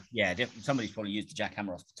 probably Japan. Yeah, somebody's probably used the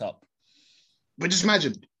jackhammer off the top. But just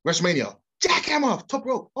imagine WrestleMania, jackhammer off top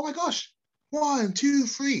rope. Oh my gosh. 1, 2,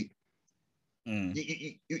 3.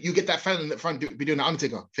 You get that fan in the front be doing the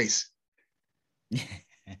Undertaker face.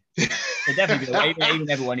 Definitely even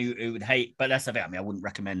everyone who would hate, but that's the thing. I mean, I wouldn't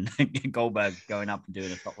recommend Goldberg going up and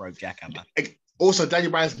doing a top rope jackhammer. Also,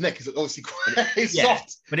 Daniel Bryan's neck is obviously quite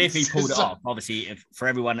soft. But if he pulled it off, obviously, for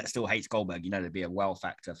everyone that still hates Goldberg, there'd be a wow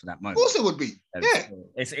factor for that moment. Of course, it would be. Yeah,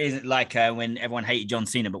 it's like when everyone hated John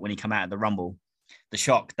Cena, but when he came out of the Rumble, the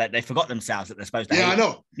shock that they forgot themselves that they're supposed to. Yeah, hate. I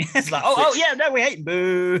know. It's like, oh yeah, no, we hate him.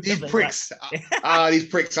 Boo. These pricks. These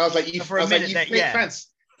pricks. I was like, you fans.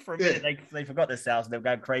 For a minute, they forgot themselves and they were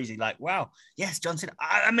going crazy. Like, wow, yes, John Cena.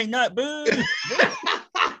 I mean, no, boo.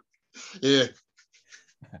 Yeah.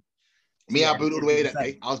 Me, I booed all the way that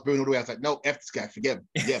day. I was booing all the way. I was like, no, F this guy, forget him.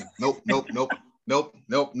 Yeah, nope. I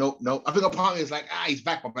think a partner is like, he's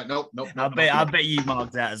back. I'm like, nope. I bet you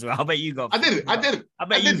marked that as well. I bet you got. I did it. I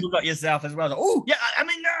bet you forgot yourself as well. Like, oh yeah, I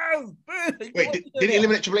mean, no. Wait, did he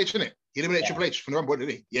eliminate Triple H, didn't it? He eliminated Triple H from the Rumble,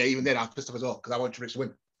 didn't he? Yeah, even then I was pissed off as well because I wanted Triple H to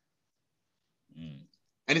win.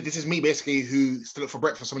 And this is me basically who stood up for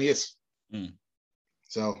Brett for so many years.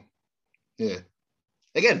 So, yeah.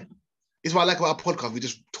 Again, this is what I like about our podcast. We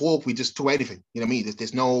just talk anything. You know what I mean?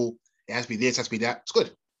 There's no, it has to be this, has to be that. It's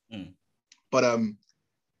good. But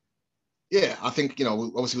yeah, I think,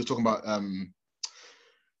 obviously we were talking about,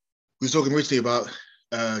 we were talking originally about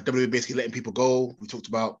WWE basically letting people go. We talked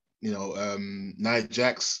about, Nia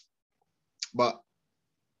Jax. But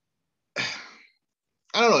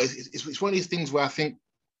I don't know. It's one of these things where I think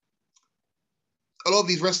a lot of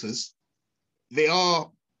these wrestlers, they are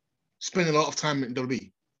spending a lot of time in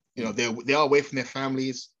WWE. They are away from their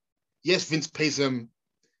families. Yes, Vince pays them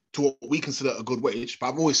to what we consider a good wage, but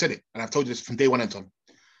I've always said it, and I've told you this from day one, Anton.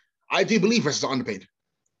 I do believe wrestlers are underpaid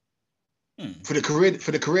for the career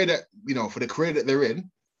that they're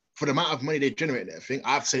in, for the amount of money they generate and everything.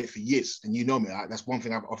 I've said it for years, and you know me. That's one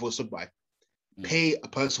thing I've always stood by. Pay a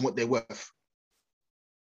person what they're worth.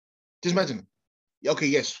 Just imagine. Okay,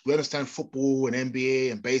 yes, we understand football and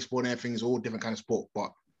NBA and baseball and everything is all different kind of sport,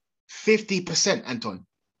 but 50%, Anton.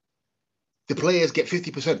 The players get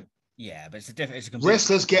 50%. Yeah, but it's a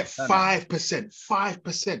wrestlers get 5%.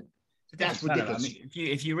 5%. That's ridiculous. I mean,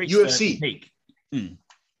 if you reach UFC, the peak,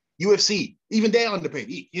 UFC, even they're underpaid.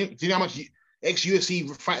 Do you know how much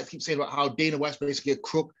ex-UFC fighters keep saying about how Dana White's basically a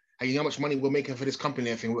crook, and you know how much money we're making for this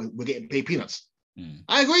company and everything? We're getting paid peanuts.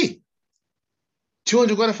 I agree.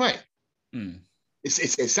 $200 a fight.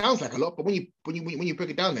 It sounds like a lot, but when you break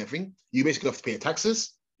it down and everything, you basically have to pay your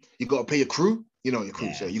taxes. You got to pay your crew. Your crew.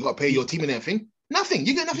 Yeah. So you got to pay your team and everything. Nothing.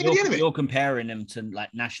 You get nothing at the end of it. You're comparing them to like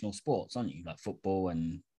national sports, aren't you? Like football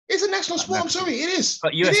and. It's a national sport. I'm sorry, it is.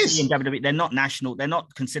 But UFC and WWE, they're not national. They're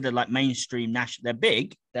not considered like mainstream national. They're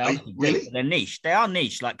big. They're really. They're niche. They are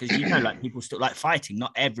niche. Like because like people still like fighting.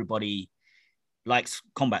 Not everybody likes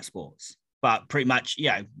combat sports, but pretty much,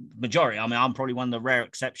 majority. I mean, I'm probably one of the rare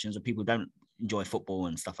exceptions of people who don't enjoy football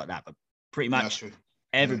and stuff like that. But pretty much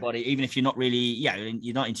everybody, even if you're not really,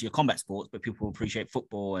 you're not into your combat sports, but people appreciate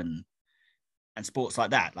football and sports like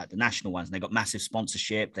that, like the national ones. And they've got massive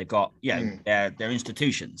sponsorship. They've got, they're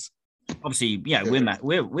institutions. Obviously,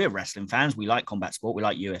 we're wrestling fans. We like combat sport. We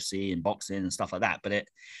like UFC and boxing and stuff like that. But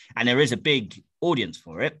and there is a big audience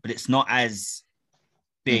for it, but it's not as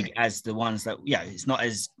big as the ones that, it's not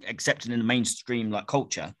as accepted in the mainstream like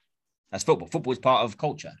culture as football. Football is part of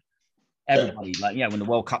culture. Everybody, when the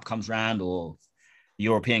World Cup comes around or the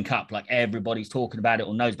European Cup, like everybody's talking about it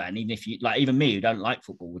or knows about it. And even if you, like even me who don't like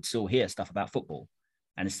football, would still hear stuff about football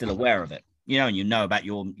and is still aware of it, and you know about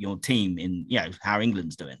your team in, how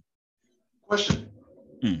England's doing. Question.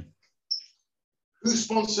 Who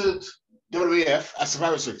sponsored WWF at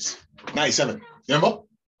Survivor Series 97? You remember?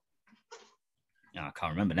 No, I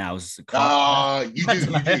can't remember now. You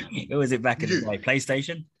do. Who was it back in the day?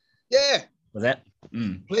 PlayStation? Yeah. Was it?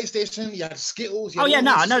 PlayStation, you had Skittles.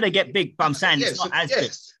 I know they get big, but I'm saying it's not as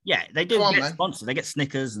big. Yeah, they do get sponsors. They get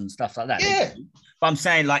Snickers and stuff like that. Yeah. But I'm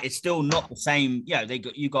saying like it's still not the same.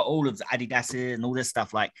 You got all of the Adidas and all this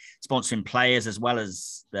stuff like sponsoring players as well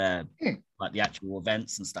as the like the actual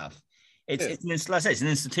events and stuff. It's like I say, it's an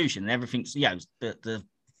institution, and everything's the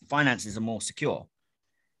finances are more secure.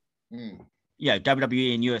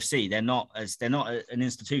 WWE and UFC, they're not an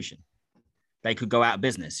institution. They could go out of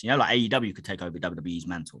business. Like AEW could take over WWE's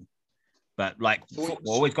mantle. But like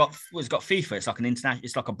football, we've got FIFA. It's like an international.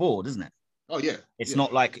 It's like a board, isn't it? Oh yeah. It's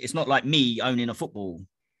not like me owning a football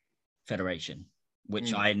federation,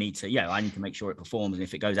 which I need to make sure it performs. And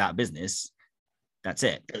if it goes out of business, that's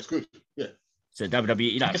it. It's good. Yeah. So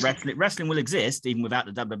WWE, wrestling will exist even without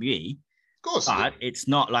the WWE. Of course. But it's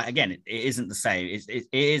not like, again, it isn't the same. It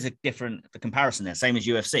is a different comparison there. Same as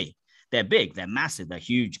UFC. They're big, they're massive, they're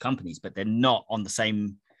huge companies, but they're not on the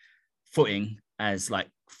same footing as like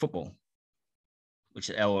football. Which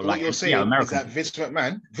or like you're saying American. Is that Vince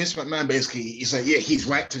McMahon basically is like, he's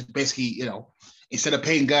right to basically, instead of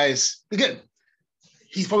paying guys again,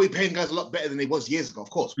 he's probably paying guys a lot better than he was years ago, of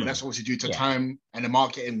course. But that's obviously due to time and the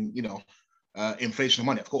market and inflation of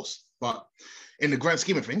money, of course. But in the grand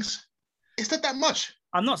scheme of things, it's not that much.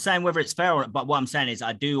 I'm not saying whether it's fair or not, but what I'm saying is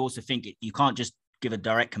I do also think you can't just give a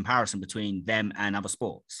direct comparison between them and other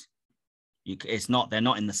sports. They're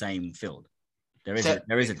not in the same field. There is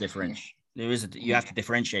a difference. You have to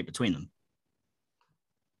differentiate between them,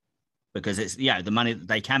 because it's the money that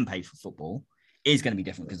they can pay for football is going to be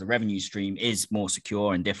different because the revenue stream is more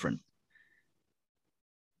secure and different.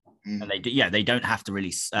 And they don't have to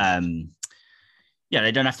really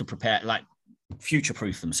they don't have to prepare, like,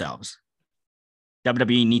 future-proof themselves.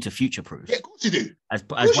 WWE need to future-proof. Yeah, of course you do. As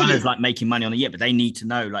well as like making money on the year, but they need to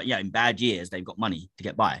know, like, in bad years they've got money to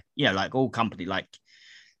get by. Like all company, like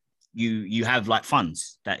you have like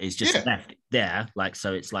funds that is just left there, like,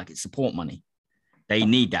 so it's like it's support money. They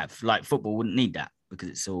need that. Like football wouldn't need that because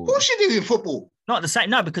it's all. Of course you do in football. Not the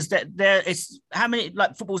same. No, because it's how many,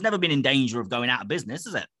 like, football's never been in danger of going out of business,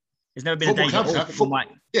 is it? It's never been football in danger.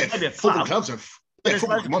 Football clubs have.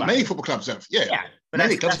 Many football clubs have. Yeah. But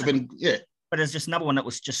many clubs have been. Yeah. But there's just another one that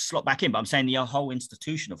was just slot back in. But I'm saying the whole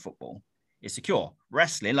institution of football is secure.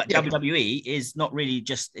 Wrestling, like WWE, is not really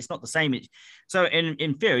just. It's not the same. So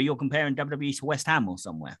in theory, you're comparing WWE to West Ham or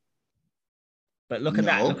somewhere. But look at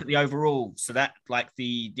that. Look at the overall. So that, like,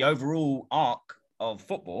 the overall arc of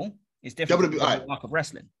football is different from the arc of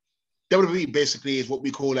wrestling. WWE basically is what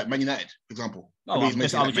we call like Man United, for example. I was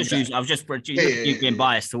just being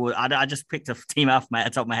biased toward. I just picked a team off the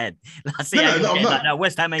top of my head. I see. No,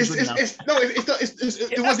 West Ham ain't good enough.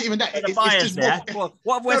 It wasn't even that. It's bias there.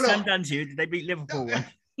 What have West Ham done to you? Did they beat Liverpool?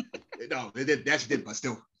 No, they did. They actually did, but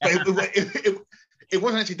still, it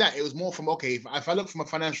wasn't actually that. It was more from, okay, if I look from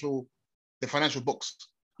the financial books,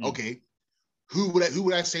 okay, who would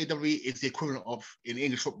I say WWE is the equivalent of in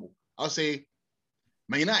English football? I'll say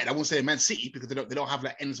Man United. I won't say Man City because they don't have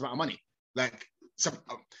like endless amount of money. Like,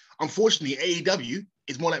 unfortunately, AEW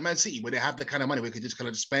is more like Man City, where they have the kind of money where they can just kind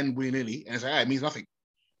of spend willy-nilly, and it's like, it means nothing.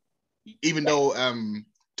 Even though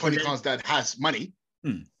Tony Khan's dad has money,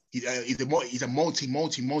 he's a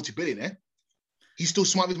multi-billionaire. He's still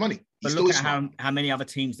smart with his money. But look at how many other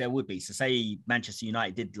teams there would be. So say Manchester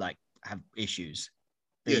United did like have issues.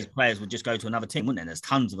 These players would just go to another team, wouldn't there? There's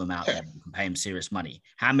tons of them out there that can pay them serious money.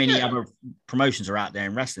 How many other promotions are out there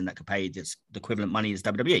in wrestling that could pay the equivalent money as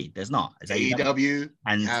WWE? There's not. There's AEW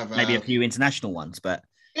and maybe a few international ones, but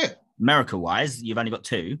America-wise, you've only got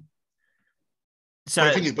two. So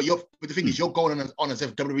but the thing is, you're going on as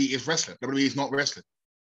if WWE is wrestling. WWE is not wrestling.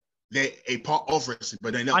 They're a part of wrestling,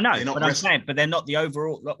 but they're not. I know, they're not but wrestling. I'm saying, but they're not the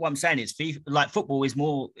overall. What I'm saying is, FIFA, like football, is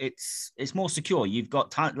more. It's more secure. You've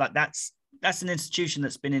got time. Like that's an institution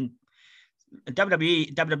that's been in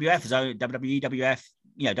WWE, WWF is own WWF,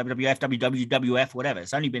 WWF, whatever.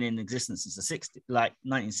 It's only been in existence since the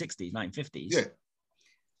 1960s, 1950s. Yeah.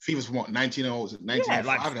 FIFA's from what,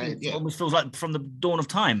 1905? It almost feels like from the dawn of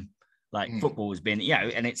time. Like football has been,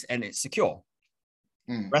 and it's secure.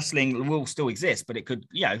 Wrestling will still exist, but it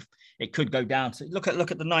could go down to look at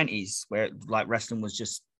the 90s where like wrestling was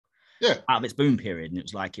just out of its boom period, and it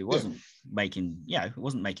was like it wasn't making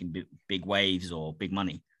big waves or big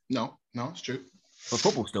money. No, it's true. But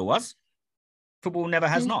football still was. Football never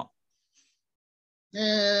has not.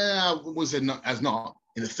 Yeah, was it not as not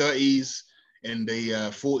in the 30s, in the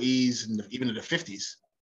 40s, and even in the 50s.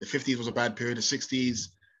 The 50s was a bad period. The 60s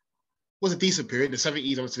was a decent period. The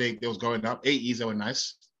 70s, I would say, they was going up. 80s, they were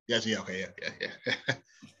nice. Yeah.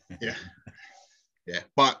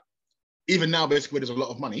 But even now, basically, there's a lot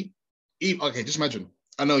of money. Just imagine.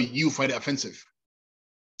 I know you find it offensive.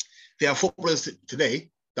 There are footballers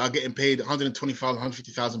today that are getting paid £125,000,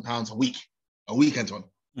 £150,000 a week, Anton.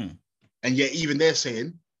 And yet even they're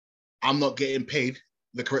saying, I'm not getting paid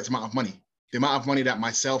the correct amount of money. The amount of money that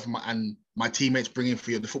myself and my teammates bring in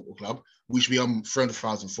for the football club, we should be on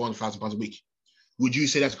 300,000, 400,000 pounds a week. Would you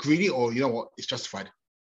say that's greedy, or you know what, it's justified?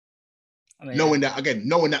 I mean, knowing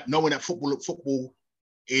that football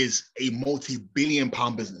is a multi-billion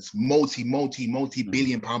pound business,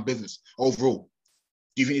 multi-billion pound business overall.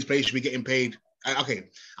 Do you think these players should be getting paid? Okay,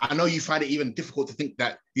 I know you find it even difficult to think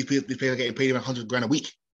that these players are getting paid even 100 grand a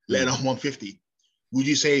week, let alone 150. Would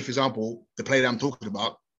you say, for example, the player that I'm talking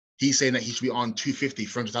about, he's saying that he should be on 250,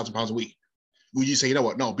 300,000 pounds a week? Would you say, you know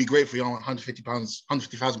what, no, be grateful you're on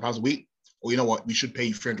 150,000 pounds a week, or you know what, we should pay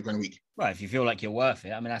you 300 grand a week? Right, if you feel like you're worth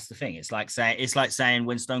it. I mean, that's the thing. It's like saying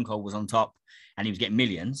when Stone Cold was on top and he was getting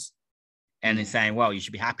millions, and then saying, well, you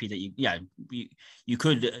should be happy that you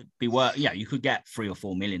could be worth, you could get 3 or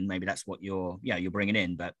 4 million. Maybe that's what you're bringing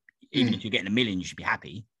in. But even if you're getting $1 million, you should be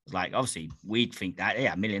happy. Like, obviously, we'd think that,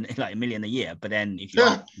 $1 million, like $1 million a year. But then if you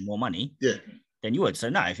want more money, then you would. So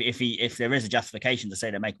no, if there is a justification to say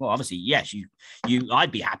they make more, obviously, yes,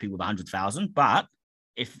 I'd be happy with 100,000. But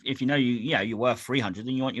if you know you're worth 300,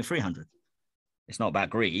 then you want your 300. It's not about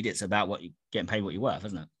greed. It's about what you getting paid what you're worth,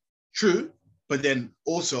 isn't it? True. But then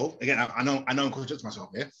also, again, I know I'm contradicting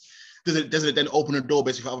myself, yeah? Does it then open the door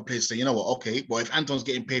basically for other players to say, you know what, okay, well, if Anton's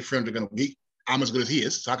getting paid 300 grand a week, I'm as good as he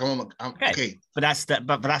is, so I'm okay. But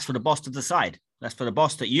that's for the boss to decide. That's for the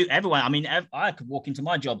boss everyone. I mean, I could walk into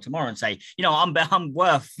my job tomorrow and say, I'm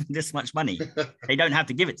worth this much money. They don't have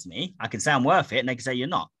to give it to me. I can say I'm worth it, and they can say you're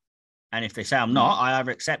not. And if they say I'm not, I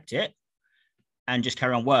either accept it and just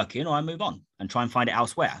carry on working, or I move on and try and find it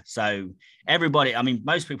elsewhere. So everybody, I mean,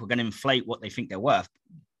 most people are going to inflate what they think they're worth.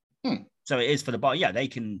 So it is for the boss. Yeah, they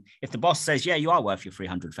can, if the boss says, yeah, you are worth your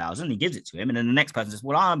 300,000, he gives it to him. And then the next person says,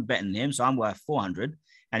 well, I'm better than him, so I'm worth 400.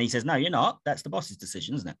 And he says, no, you're not. That's the boss's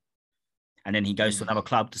decision, isn't it? And then he goes to another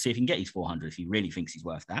club to see if he can get his 400 if he really thinks he's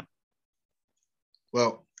worth that.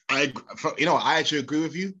 Well, I actually agree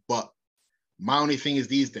with you, but my only thing is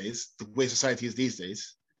these days, the way society is these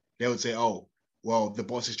days, they would say, oh, well, the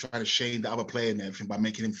boss is trying to shame the other player and everything by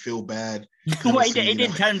making him feel bad. Well, he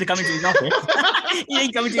didn't tell him to come into his office. He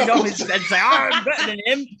didn't come into his office and say, oh, I'm better than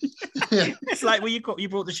him. It's like, well, you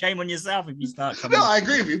brought the shame on yourself if you start coming. No, I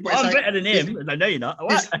agree with you. But I'm better than him. I know you're not.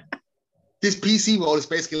 This PC world is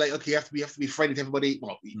basically like, okay, you have to be friendly to everybody.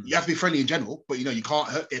 Well, you have to be friendly in general, but, you can't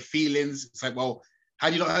hurt their feelings. It's like, well, how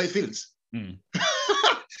do you not hurt your feelings?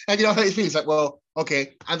 How do you not hurt your feelings? Like, well,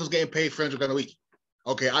 okay, Anton's getting paid 300 grand a week.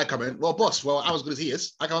 Okay, I come in. Well, boss, I'm as good as he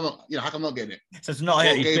is. How come I'm not getting it? So it's not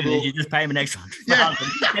hurting your feelings. You just pay him an extra 100,000.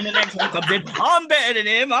 Yeah. And the next one comes in. I'm better than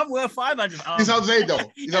him. I'm worth 500. This is what I'm saying, though.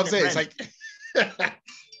 You know what I'm saying? It's like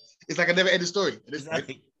it's like a never-ending story.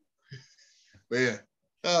 Exactly. But yeah,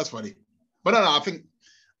 that's funny. But no, I think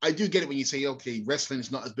I do get it when you say, okay, wrestling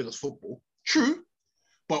is not as big as football. True,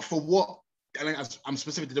 but for what? And I'm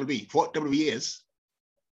specific to WWE. For what WWE is,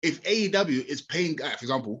 if AEW is paying, for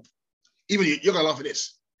example. Even you're going to laugh at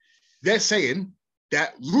this. They're saying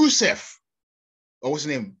that Rusev, or what's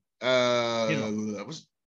his name?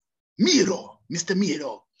 Miro, Mr.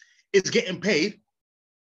 Miro, is getting paid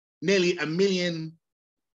nearly $1 million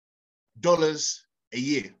a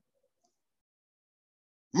year.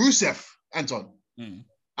 Rusev, Anton.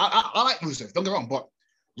 I like Rusev, don't get me wrong, but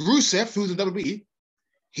Rusev, who's in WWE,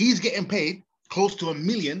 he's getting paid close to $1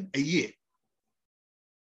 million a year.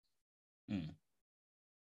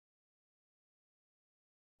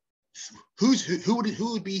 Who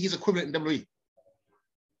would be his equivalent in WWE?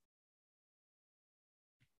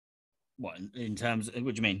 What in terms?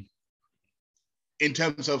 What do you mean? In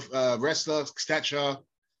terms of wrestler stature,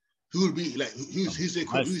 who would be like? Who's his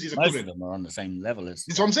equivalent? Most of them are on the same level as.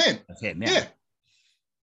 That's what I'm saying. That's him. Yeah.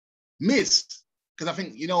 Miz, because I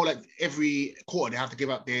think like every quarter they have to give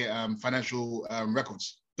out their financial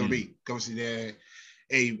records. WWE, obviously they're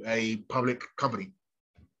a public company.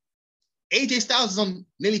 AJ Styles is on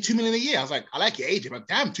nearly $2 million a year. I was like, I like your AJ, but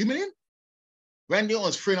damn, $2 million? Randy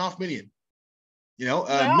Orton's $3.5 million.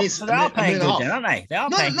 Miz, so they are paying good, then, aren't they? They are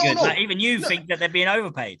paying good. No. Like, even you think that they're being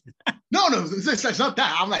overpaid. No, it's not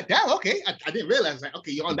that. I'm like, damn, okay. I didn't realize, like,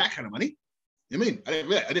 okay, you're on that kind of money. You know what I mean? I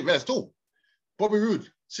didn't realize at all. Bobby Roode,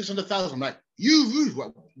 600,000. I'm like, you Roode,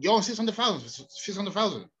 what? You're on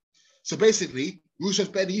 600,000. So basically, Rusev's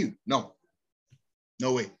better than you. No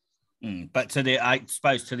way. But I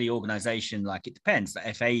suppose to the organization, like it depends.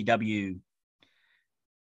 If AEW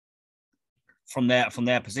from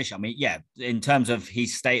their position, I mean, yeah, in terms of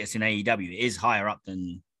his status in AEW, it is higher up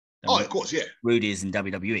than of course, yeah. Rude is in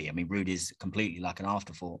WWE. I mean, Rude is completely like an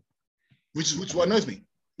afterthought. Which is what knows me.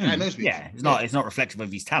 It knows me. Yeah, it's not reflective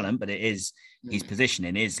of his talent, but it is his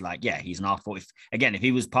positioning is like, yeah, he's an afterthought. If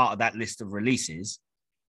he was part of that list of releases,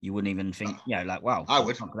 You wouldn't even think, like, wow, I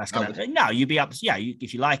would. That's gonna. No, you'd be up. Yeah,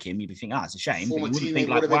 if you like him, you'd be thinking, it's a shame. Former but you wouldn't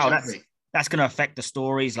teammate, think like, wow, that's going to affect the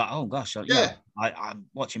stories. Like, oh gosh, I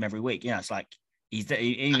watch him every week. It's like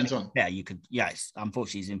even you could. Yes,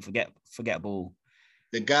 unfortunately, he's in forgettable.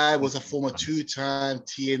 The guy was a former 2-time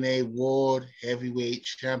TNA World Heavyweight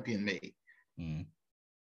Champion, mate.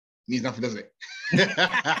 Means nothing, does it?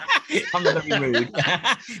 I'm not going to be rude.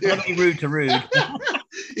 I'm not going to be rude to rude.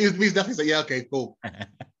 It means nothing. So, okay, cool.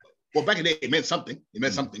 Well, back in the day, it meant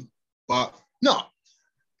something. But no.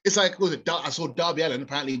 It's like, I saw Darby Allin,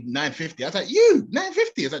 apparently 950. I was like,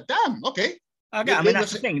 950. I was like, damn, okay. Okay, I mean,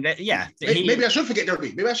 that's the thing. Maybe I should forget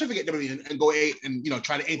WWE. Maybe I should forget WWE and go 8 and,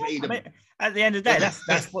 try to aim for AEW. I mean, at the end of the day,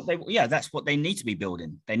 that's what they need to be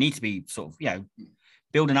building. They need to be sort of,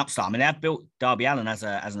 building up stuff. I mean, they've built Darby Allin as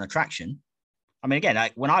an attraction. I mean, again,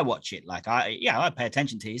 like when I watch it, like I pay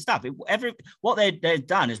attention to his stuff. What they've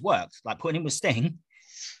done has worked. Like putting him with Sting.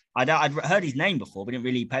 I'd heard his name before, but didn't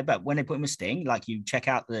really pay. But when they put him with Sting, like you check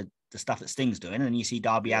out the stuff that Sting's doing, and you see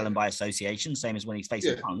Darby Allin by association, same as when he's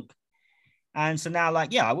facing Punk. And so now,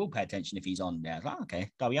 like, I will pay attention if he's on there. It's like,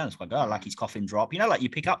 okay, Darby Allin's quite good. I like his coffin drop. Like you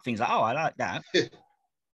pick up things like, oh, I like that.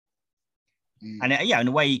 And in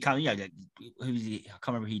a way, he kind of, who was he? I can't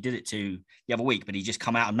remember who he did it to the other week, but he just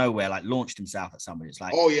come out of nowhere, like launched himself at somebody. It's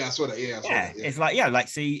like, oh yeah, I saw that. Yeah, I saw that. It's like,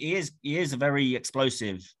 see, he is a very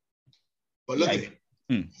explosive. But look at it.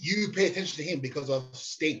 You pay attention to him because of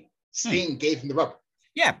Sting. Sting gave him the rub.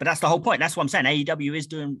 Yeah, but that's the whole point. That's what I'm saying. AEW is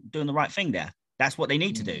doing the right thing there. That's what they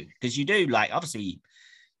need to do, because you do, like, obviously,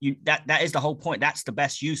 that is the whole point. That's the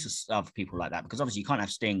best use of people like that, because obviously you can't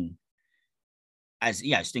have Sting as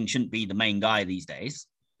Sting shouldn't be the main guy these days.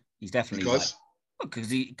 He's definitely because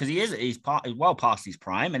he's well past his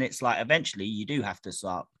prime, and it's like eventually you do have to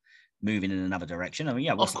start moving in another direction. I mean,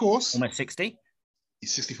 of course, almost 60.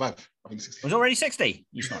 He's 65. I think 60. Was already 60.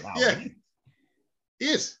 He's not that old. He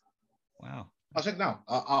is. Wow. I'll check now.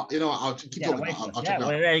 I'll keep talking. I'll check now.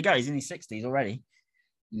 Well, there you go. He's in his 60s already.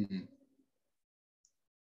 Mm-hmm.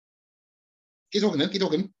 Keep talking then. Keep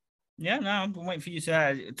talking. Yeah, no, I'm waiting for you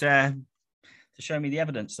to show me the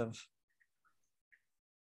evidence of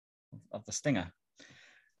the Stinger.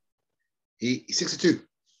 He's 62.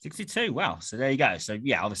 62. Wow. So there you go. So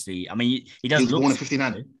obviously, I mean, he doesn't look born in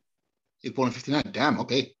 59. He's born in 59. Damn.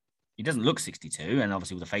 Okay. He doesn't look 62, and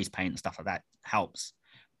obviously with the face paint and stuff like that helps.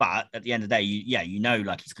 But at the end of the day,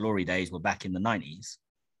 like his glory days were back in the 90s.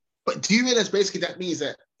 But do you realize basically that means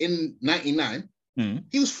that in 99,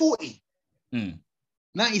 he was 40.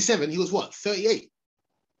 97, he was what? 38.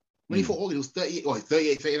 When he fought Hogan, he was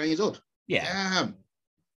 38, 39 years old. Yeah. Damn.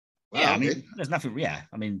 Wow, I mean, there's nothing. Yeah,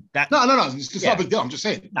 I mean that. No. It's just not a big deal. I'm just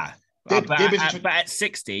saying. No. But at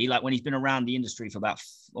 60, like when he's been around the industry for about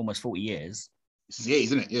almost 40 years. Yeah,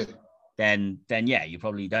 isn't it? Yeah. Then you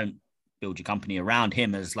probably don't build your company around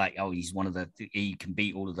him as like, oh, he's he can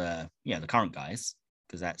beat all of the the current guys,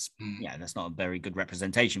 because that's that's not a very good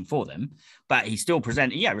representation for them. But he still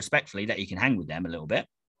presented respectfully that he can hang with them a little bit.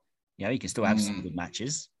 He can still have some good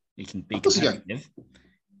matches. He can be competitive.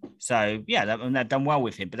 So they've done well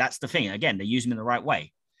with him. But that's the thing. Again, they use him in the right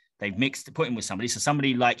way. They've put him with somebody. So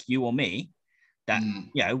somebody like you or me that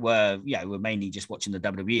were mainly just watching the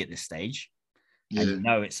WWE at this stage. Yeah. And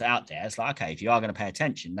it's out there. It's like, okay, if you are going to pay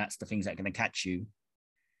attention, that's the things that are going to catch you,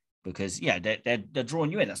 because they're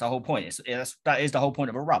drawing you in. That's the whole point. That is the whole point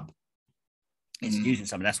of a rub. It's using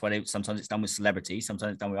somebody. That's why sometimes it's done with celebrities.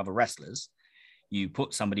 Sometimes it's done with other wrestlers. You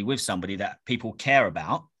put somebody with somebody that people care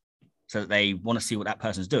about, so that they want to see what that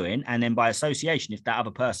person's doing, and then by association, if that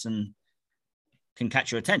other person can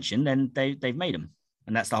catch your attention, then they've made them,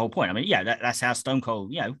 and that's the whole point. I mean, that's how Stone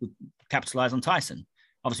Cold, would capitalize on Tyson.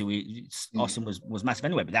 Obviously, Austin was massive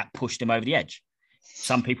anyway, but that pushed him over the edge.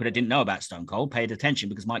 Some people that didn't know about Stone Cold paid attention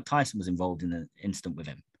because Mike Tyson was involved in an incident with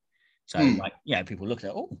him. So, people looked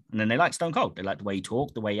at and then they like Stone Cold. They like the way he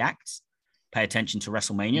talks, the way he acts. Pay attention to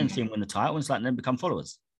WrestleMania and see him win the title, and it's like them become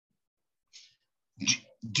followers.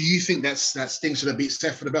 Do you think that Sting should have beat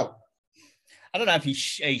Seth for the belt? I don't know if he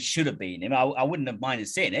should have beaten him. I wouldn't have minded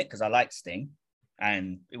seeing it because I like Sting,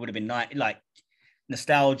 and it would have been nice, like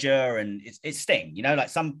nostalgia, and it's Sting.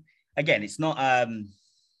 Like it's not.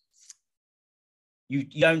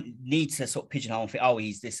 You don't need to sort of pigeonhole and think, oh,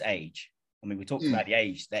 he's this age. I mean, we talked about the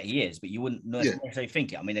age that he is, but you wouldn't necessarily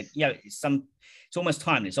think it. I mean, it's almost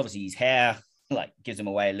timeless. Obviously, his hair gives him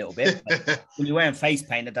away a little bit. When you're wearing face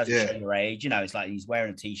paint, that doesn't show your age. It's like he's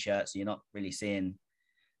wearing a t-shirt, so you're not really seeing.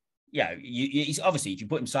 He's obviously, if you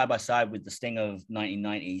put him side by side with the Sting of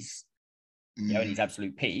 1990s, in his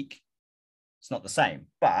absolute peak, it's not the same.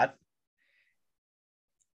 But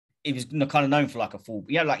he was kind of known for like a full,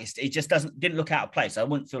 like it just didn't look out of place. I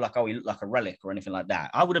wouldn't feel like, oh, he looked like a relic or anything like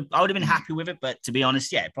that. I would have been happy with it, but to be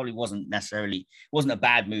honest, yeah, it probably wasn't a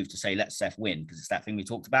bad move to say let Seth win, because it's that thing we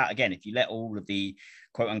talked about. Again, if you let all of the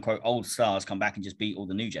quote unquote old stars come back and just beat all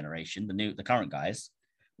the new generation, the current guys,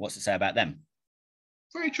 what's it say about them?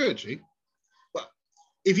 Very true, actually. But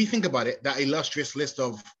if you think about it, that illustrious list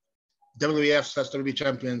of WWF/WWE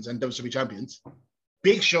champions and WWE champions,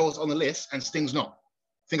 Big Show's on the list and Sting's not.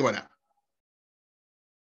 Think about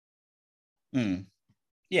that.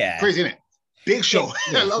 Yeah. Crazy, isn't it? Big Show.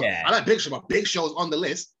 I like Big Show, but Big Show's on the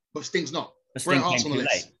list, but Sting's not. But Sting came too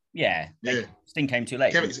late. Yeah. Sting came too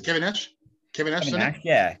late. Is it Kevin Nash? Kevin Nash?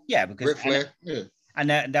 Yeah. Yeah. Because Ric Flair. Yeah. And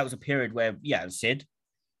that was a period where, Sid.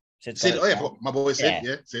 My boy Sid.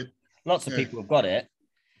 Yeah, Sid. Lots of people have got it,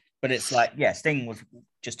 but it's like, Sting was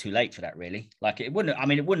just too late for that, really. Like, it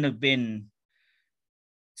wouldn't have been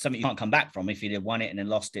something you can't come back from if he'd have won it and then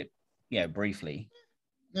lost it, briefly.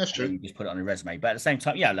 That's true. You just put it on a resume. But at the same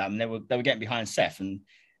time, they were getting behind Seth, and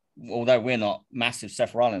although we're not massive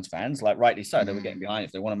Seth Rollins fans, like rightly so, they were getting behind.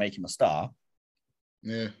 If they want to make him a star,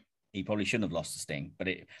 he probably shouldn't have lost the Sting. But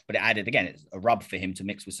it added, again, it's a rub for him to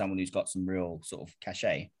mix with someone who's got some real sort of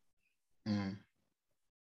cachet.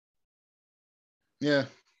 Yeah,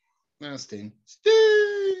 that's Sting.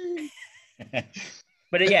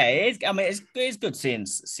 But it is. I mean, it's good seeing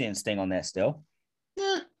Sting on there still.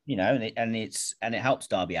 Yeah, and it helps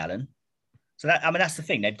Darby Allin. So that's the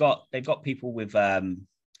thing. They've got people with some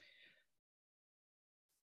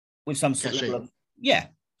sort of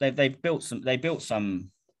They've built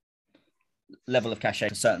some level of cachet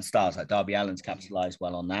for certain stars. Like Darby Allin's capitalized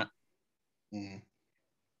well on that.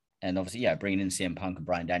 And obviously, bringing in CM Punk and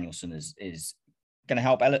Bryan Danielson is going to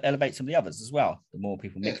help elevate some of the others as well. The more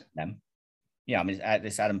people mix them. I mean,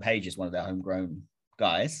 this Adam Page is one of their homegrown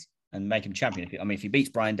guys, and make him champion. If he beats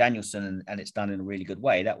Bryan Danielson and it's done in a really good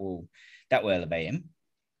way, that will elevate him.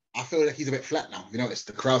 I feel like he's a bit flat now.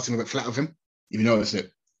 The crowd seems a bit flat with him. If you notice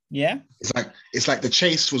it. Yeah. It's like the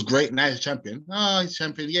chase was great. Now he's champion. He's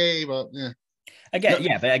champion. Yay. But yeah.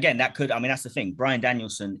 Again, that could, that's the thing. Bryan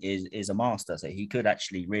Danielson is a master, so he could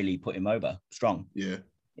actually really put him over strong. Yeah.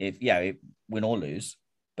 If win or lose.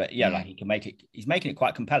 But like he can make it, he's making it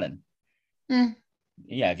quite compelling. I don't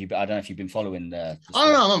know if you've been following the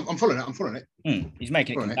I'm following it. He's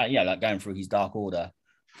making it like going through his Dark Order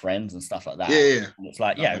friends and stuff like that. Yeah. And it's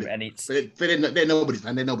like, they're nobody's,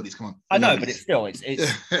 man. They're nobody's. Come on. I know, but it's still, it's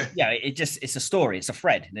it's a story. It's a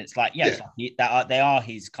thread, and it's like, they are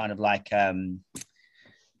his kind of like, they're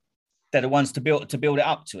the ones to build it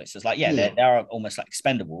up to it. So it's like, they are almost like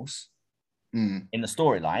Expendables in the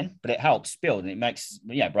storyline, but it helps build, and it makes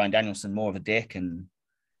Bryan Danielson more of a dick, and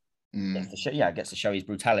gets to show his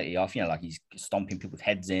brutality off. Like he's stomping people's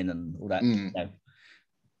heads in and all that.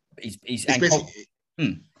 It's basically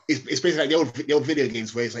like the old video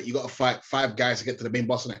games where it's like you got to fight 5 guys to get to the main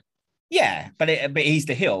boss, isn't it? Yeah, but he's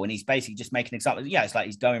the heel, and he's basically just making examples. It's like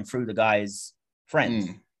he's going through the guy's friends,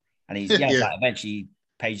 and he's like eventually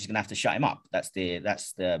Page is gonna have to shut him up. That's the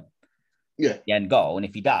end goal. And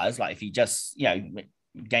if he does, like if he just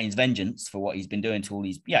gains vengeance for what he's been doing to all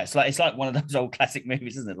these, it's like one of those old classic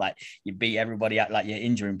movies, isn't it? Like you beat everybody up, like you're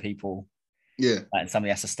injuring people, and somebody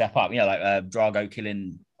has to step up. Like Drago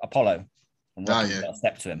killing Apollo. And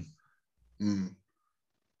step to him.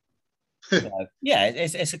 So,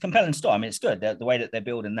 it's a compelling story. I mean, it's good the way that they're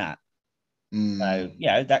building that. So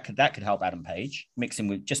that could help Adam Page mixing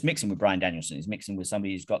with Bryan Danielson. He's mixing with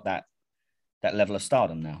somebody who's got that level of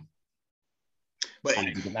stardom now. But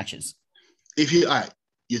good matches. If you're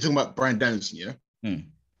talking about Bryan Danielson,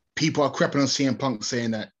 people are creeping on CM Punk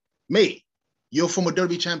saying that, mate, you're former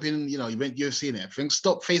WWE champion. You went UFC and everything.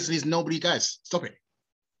 Stop facing these nobody guys. Stop it.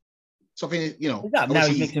 Something, now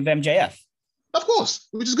he's mixing with MJF. Of course,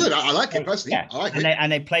 which is good. I like it personally. I like it.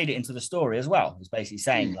 And they played it into the story as well. It's basically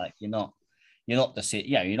saying like you're not you're not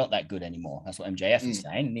that good anymore. That's what MJF is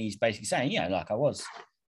saying, and he's basically saying, like I was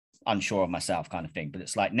unsure of myself, kind of thing. But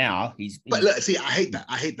it's like now he's. But look, see, I hate that.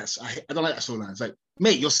 I don't like that storyline. It's like,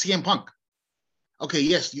 mate, you're CM Punk. Okay,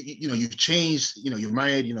 yes, you've changed. You're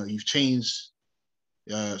married. You've changed.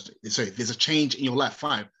 There's a change in your life,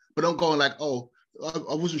 fine. But don't go like,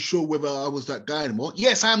 I wasn't sure whether I was that guy anymore.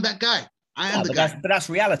 Yes, I am that guy. I am the guy. But that's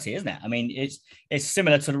reality, isn't it? I mean, it's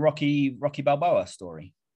similar to the Rocky Balboa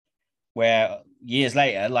story, where years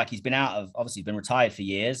later, like he's been retired for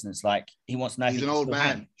years, and it's like he wants to know. He's an old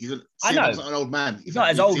man. I know. He's an old man. He's not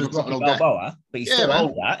as old as Rocky Balboa, but he's still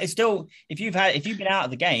older. It's still if you've been out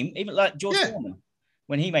of the game, even like George Foreman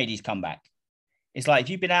when he made his comeback, it's like if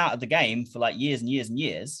you've been out of the game for like years and years and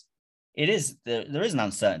years. it is there is an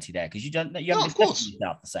uncertainty there because you haven't of course.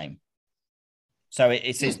 yourself the same. So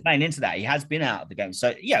it's playing into that. He has been out of the game.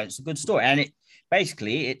 So yeah, it's a good story. And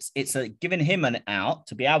it's giving him an out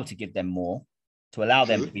to be able to give them more, to allow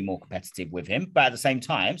them to be more competitive with him. But at the same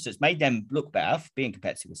time, so it's made them look better for being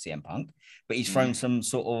competitive with CM Punk. But he's thrown some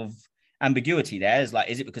sort of ambiguity there. It's like,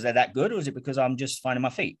 is it because they're that good or is it because I'm just finding my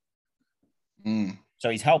feet? So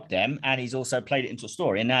he's helped them and he's also played it into a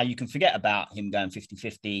story. And now you can forget about him going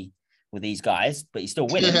 50-50 with these guys, but he's still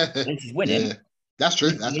winning. At least he's winning. Yeah. That's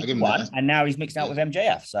true. I give him that. And now he's mixed out with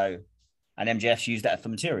MJF. So, and MJF's used that for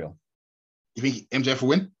material. You think MJF will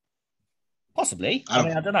win? Possibly.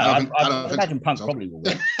 I don't know. I imagine Punk probably will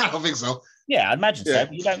win. I don't think so. Yeah, I'd imagine so,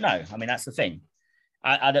 but you don't know. I mean, that's the thing.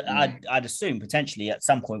 I'd assume potentially at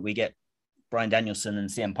some point we get Bryan Danielson and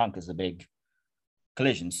CM Punk as a big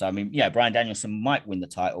collision. So, I mean, yeah, Bryan Danielson might win the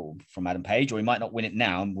title from Adam Page, or he might not win it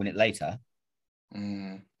now and win it later.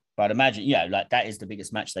 But I'd imagine, like that is the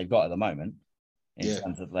biggest match they've got at the moment in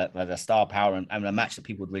terms of the star power and a match that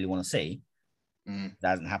people would really want to see. That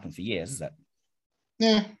hasn't happened for years, is it?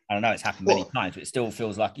 Yeah. I don't know. It's happened many times, but it still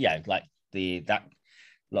feels like, that a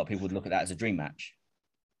lot of people would look at that as a dream match.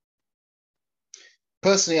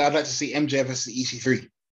 Personally, I'd like to see MJF versus EC3.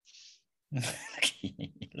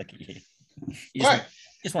 Look at you. You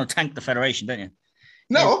just want to tank the Federation, don't you?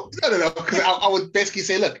 No. Because I would basically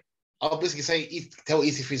say, look, tell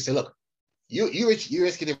EC3 to say, look, you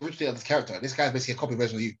basically the original of this character. This guy's basically a copy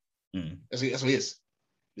version of you. That's what he is.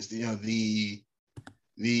 It's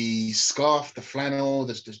the scarf, the flannel,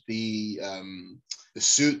 the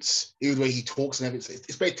suits, even the way he talks and everything.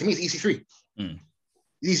 It's great to me. It's EC3.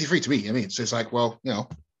 EC3 to me. I mean, so it's like, well, yeah.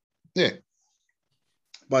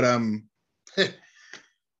 But AEW,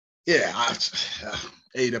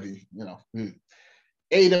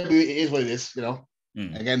 AEW is what it is,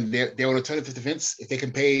 Again, they're on alternative to Vince. If they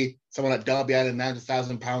can pay someone like Darby Allin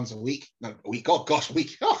 £900,000 a week, not a week, a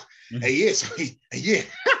week, a year, sorry, a year.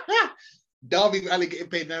 Darby Allin getting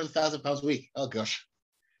paid £900,000 a week. Oh gosh.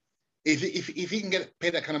 If he can get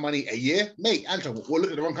paid that kind of money a year, mate, Angelo, we'll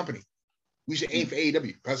look at the wrong company. We should aim for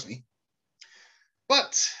AEW, personally.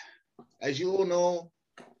 But as you all know,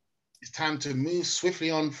 it's time to move swiftly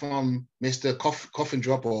on from Mr. Coffin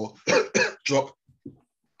Drop or Drop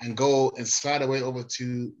and go and slide away over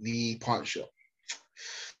to the partnership.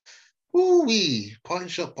 Ooh-wee,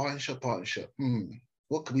 partnership.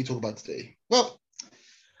 What can we talk about today? Well,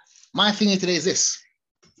 my thing today is this.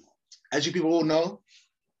 As you people all know,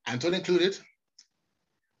 Anton included,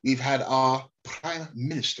 we've had our Prime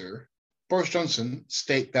Minister, Boris Johnson,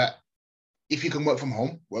 state that if you can work from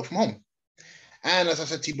home, work from home. And as I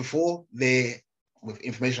said to you before, with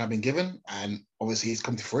information I've been given, and obviously it's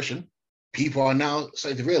come to fruition, people are now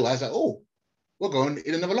starting to realize that, we're going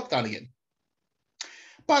in another lockdown again.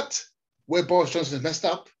 But where Boris Johnson has messed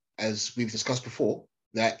up, as we've discussed before,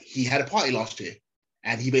 that he had a party last year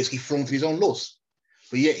and he basically thrown to his own laws.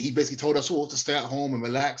 But yet he basically told us all to stay at home and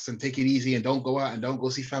relax and take it easy and don't go out and don't go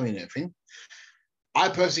see family and everything. I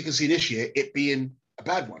personally can see this year it being a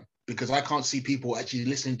bad one because I can't see people actually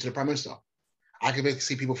listening to the Prime Minister. I can basically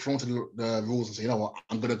see people thrown to the rules and say, you know what,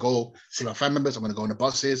 I'm going to go see my family members. I'm going to go on the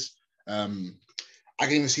buses. I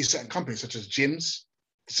can even see certain companies such as gyms,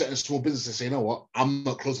 certain small businesses say, you know what, I'm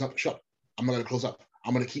not closing up the shop. I'm not going to close up.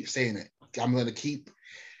 I'm going to keep staying it. I'm going to keep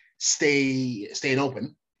staying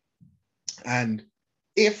open. And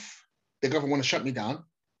if the government want to shut me down,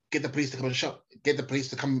 get the police to come and get the police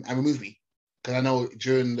to come and remove me. Because I know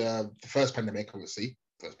during the first pandemic,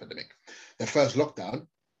 the first lockdown,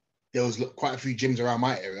 there was quite a few gyms around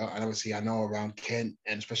my area. And obviously I know around Kent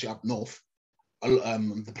and especially up north,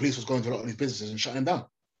 the police was going to a lot of these businesses and shutting them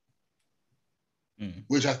down.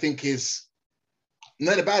 Which I think is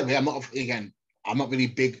not in a bad way. I'm not really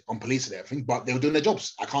big on police and everything, but they were doing their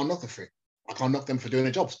jobs. I can't knock them for it. I can't knock them for doing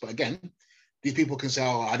their jobs. But again, these people can say,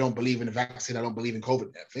 I don't believe in the vaccine. I don't believe in COVID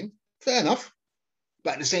and everything. Fair enough.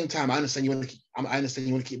 But at the same time, I understand you want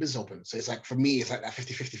to keep business open. So it's like, for me, it's like that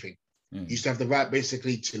 50-50 thing. You used to have the right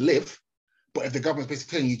basically to live, but if the government's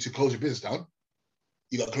basically telling you to close your business down,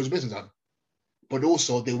 you got to close your business down. But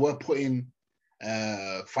also they were putting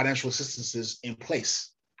financial assistances in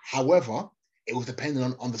place. However, it was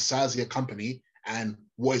dependent on the size of your company and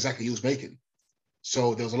what exactly you was making.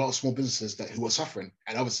 So there was a lot of small businesses who were suffering.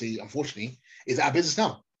 And obviously, unfortunately, it's our business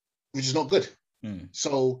now, which is not good.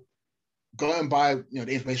 So going by the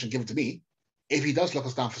information given to me, if he does lock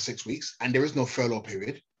us down for 6 weeks and there is no furlough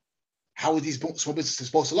period, how are these small businesses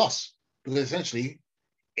supposed to last? Because essentially,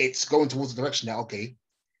 it's going towards the direction that, okay,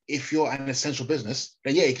 if you're an essential business,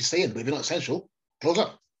 then yeah, you can stay in. But if you're not essential, close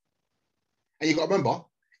up. And you got to remember,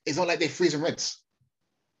 it's not like they're freezing rents.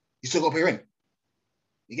 you still got to pay rent.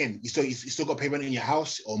 Again, you still got to pay rent in your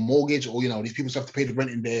house or mortgage, or these people still have to pay the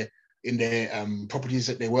rent in their properties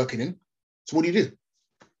that they're working in. So what do you do?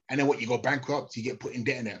 And then what? You go bankrupt, you get put in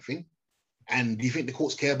debt and everything. And do you think the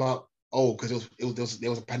courts care about, because there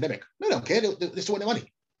was a pandemic? No, they don't care. They still want their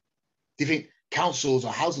money. Do you think councils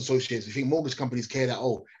or housing associations, do you think mortgage companies care that,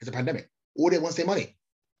 it's a pandemic? All they want is their money.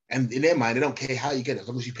 And in their mind, they don't care how you get it. As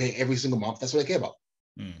long as you pay every single month, that's what they care about.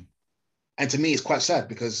 Mm. And to me, it's quite sad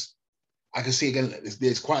because I can see, again,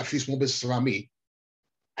 there's quite a few small businesses around me.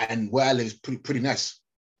 And where I live is pretty nice.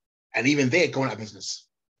 And even they're going out of business.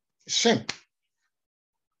 It's a shame.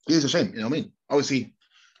 It is a shame, you know what I mean? Obviously,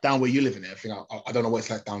 down where you live in everything, I don't know what it's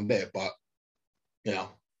like down there, but,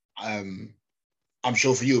 I'm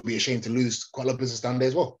sure for you, it would be a shame to lose quite a lot of business down there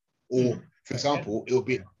as well. Or, for example, it would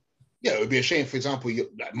be a shame, for example,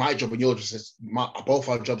 my job and your job, both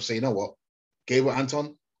our jobs say, you know what, Gabriel,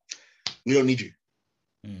 Anton, we don't need you.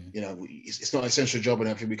 It's not an essential job and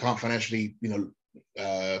everything. We can't financially,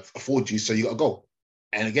 afford you, so you got to go.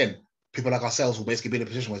 And again, people like ourselves will basically be in a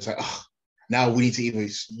position where it's like, now we need to either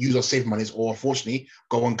use our saved monies or, unfortunately,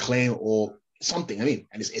 go on claim or something. I mean,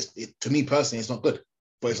 and to me personally, it's not good.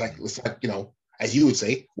 But it's like as you would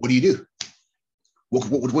say, what do you do?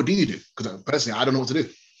 What do you do? Because personally, I don't know what to do.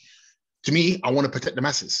 To me, I want to protect the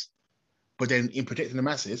masses. But then in protecting the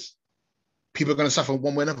masses, people are going to suffer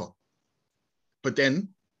one way or another. But then,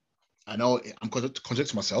 I know I'm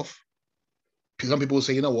contradicting myself. Some people will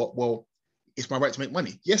say, you know what, well, it's my right to make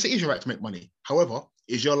money. Yes, it is your right to make money. However,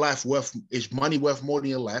 is money worth more than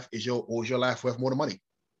your life? Is your life worth more than money?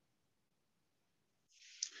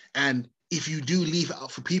 And if you do leave it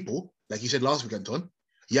out for people, like you said last week, Anton,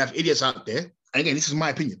 you have idiots out there. And again, this is my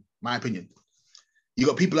opinion. You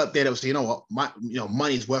got people out there that will say, you know what,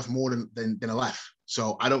 money is worth more than a life.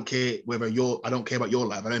 So I don't care I don't care about your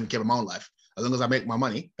life. I don't even care about my own life. As long as I make my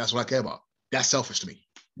money, that's what I care about. That's selfish to me.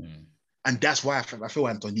 Mm. And that's why I feel,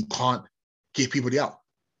 Anton, you can't give people the out.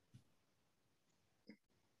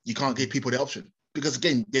 You can't give people the option. Because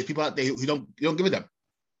again, there's people out there who don't give a damn.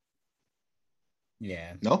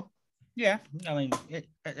 Yeah. No? Yeah. I mean,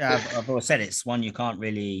 I've always said it's one you can't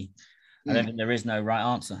really, I don't think there is no right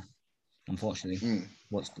answer, unfortunately. Mm.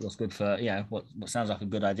 What's good for, what sounds like a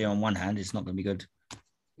good idea on one hand, it's not going to be good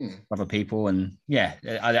for other people. And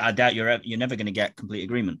I doubt you're never going to get complete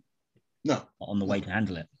agreement. No. On the way to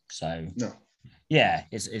handle it. So, no. Yeah,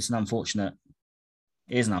 it's an unfortunate,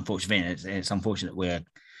 it is an unfortunate thing. It's unfortunate we're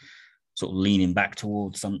sort of leaning back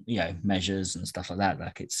towards some, measures and stuff like that.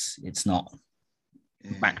 Like it's not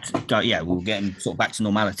back to, we're getting sort of back to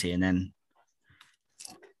normality, and then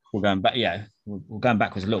we're going back. We're going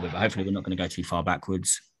backwards a little bit, but hopefully we're not going to go too far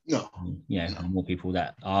backwards. No. More people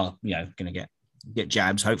that are, going to get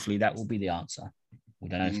jabs. Hopefully that will be the answer. We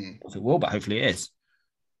don't know if it will, but hopefully it is.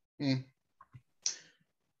 Mm.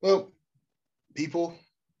 Well, people,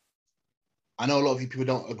 I know a lot of you people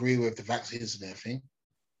don't agree with the vaccines and everything.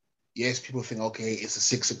 Yes, people think, okay, it's a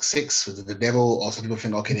 666 with the devil, or some people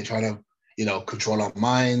think, okay, they're trying to, control our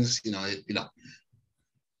minds,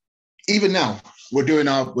 Even now, we're doing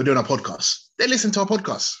our podcast. They listen to our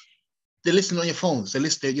podcast. They're listening on your phones. They're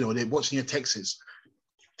listening, they're watching your texts,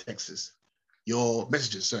 your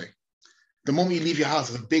messages, sorry. The moment you leave your house,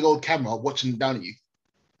 there's a big old camera watching down at you.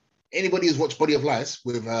 Anybody who's watched Body of Lies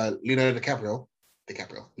with Leonardo DiCaprio,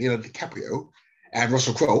 and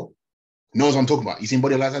Russell Crowe knows what I'm talking about. You seen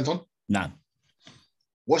Body of Lies, Anton? No.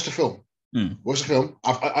 Watch the film. Watch the film.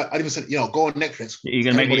 I even said, go on Netflix.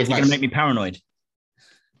 You're gonna make me paranoid.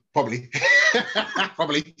 Probably.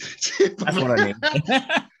 Probably. That's what I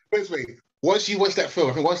mean. Once you watch that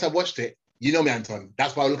film, I think once I watched it, you know me, Anton.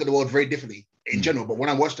 That's why I look at the world very differently in general. But when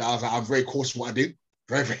I watched it, I was like, I'm very cautious what I do.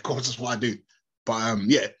 Very, very cautious what I do. But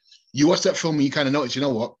you watch that film and you kind of notice, you know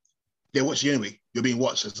what? They're watching you anyway. You're being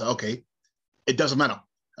watched. It's like, okay, it doesn't matter.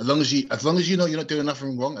 As long as you know you're not doing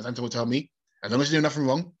nothing wrong, as Anton will tell me, as long as you're doing nothing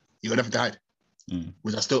wrong, you got nothing to hide.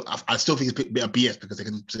 Which I still think it's a bit of BS, because they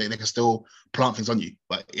can still plant things on you,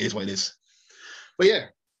 but it is what it is.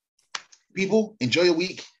 But people, enjoy your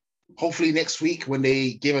week. Hopefully next week when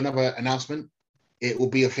they give another announcement, it will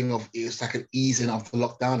be a thing of, it's like an easing of the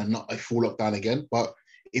lockdown and not a full lockdown again. But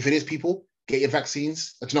if it is, people, get your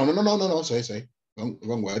vaccines. No. Sorry.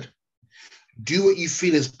 Wrong word. Do what you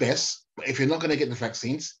feel is best. But if you're not going to get the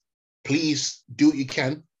vaccines, please do what you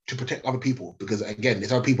can to protect other people. Because again,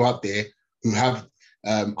 there's other people out there who have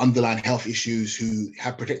underlying health issues, who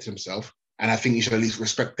have protected themselves. And I think you should at least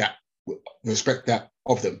respect that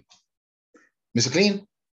of them. Mr. Clean,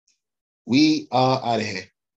 we are out of here.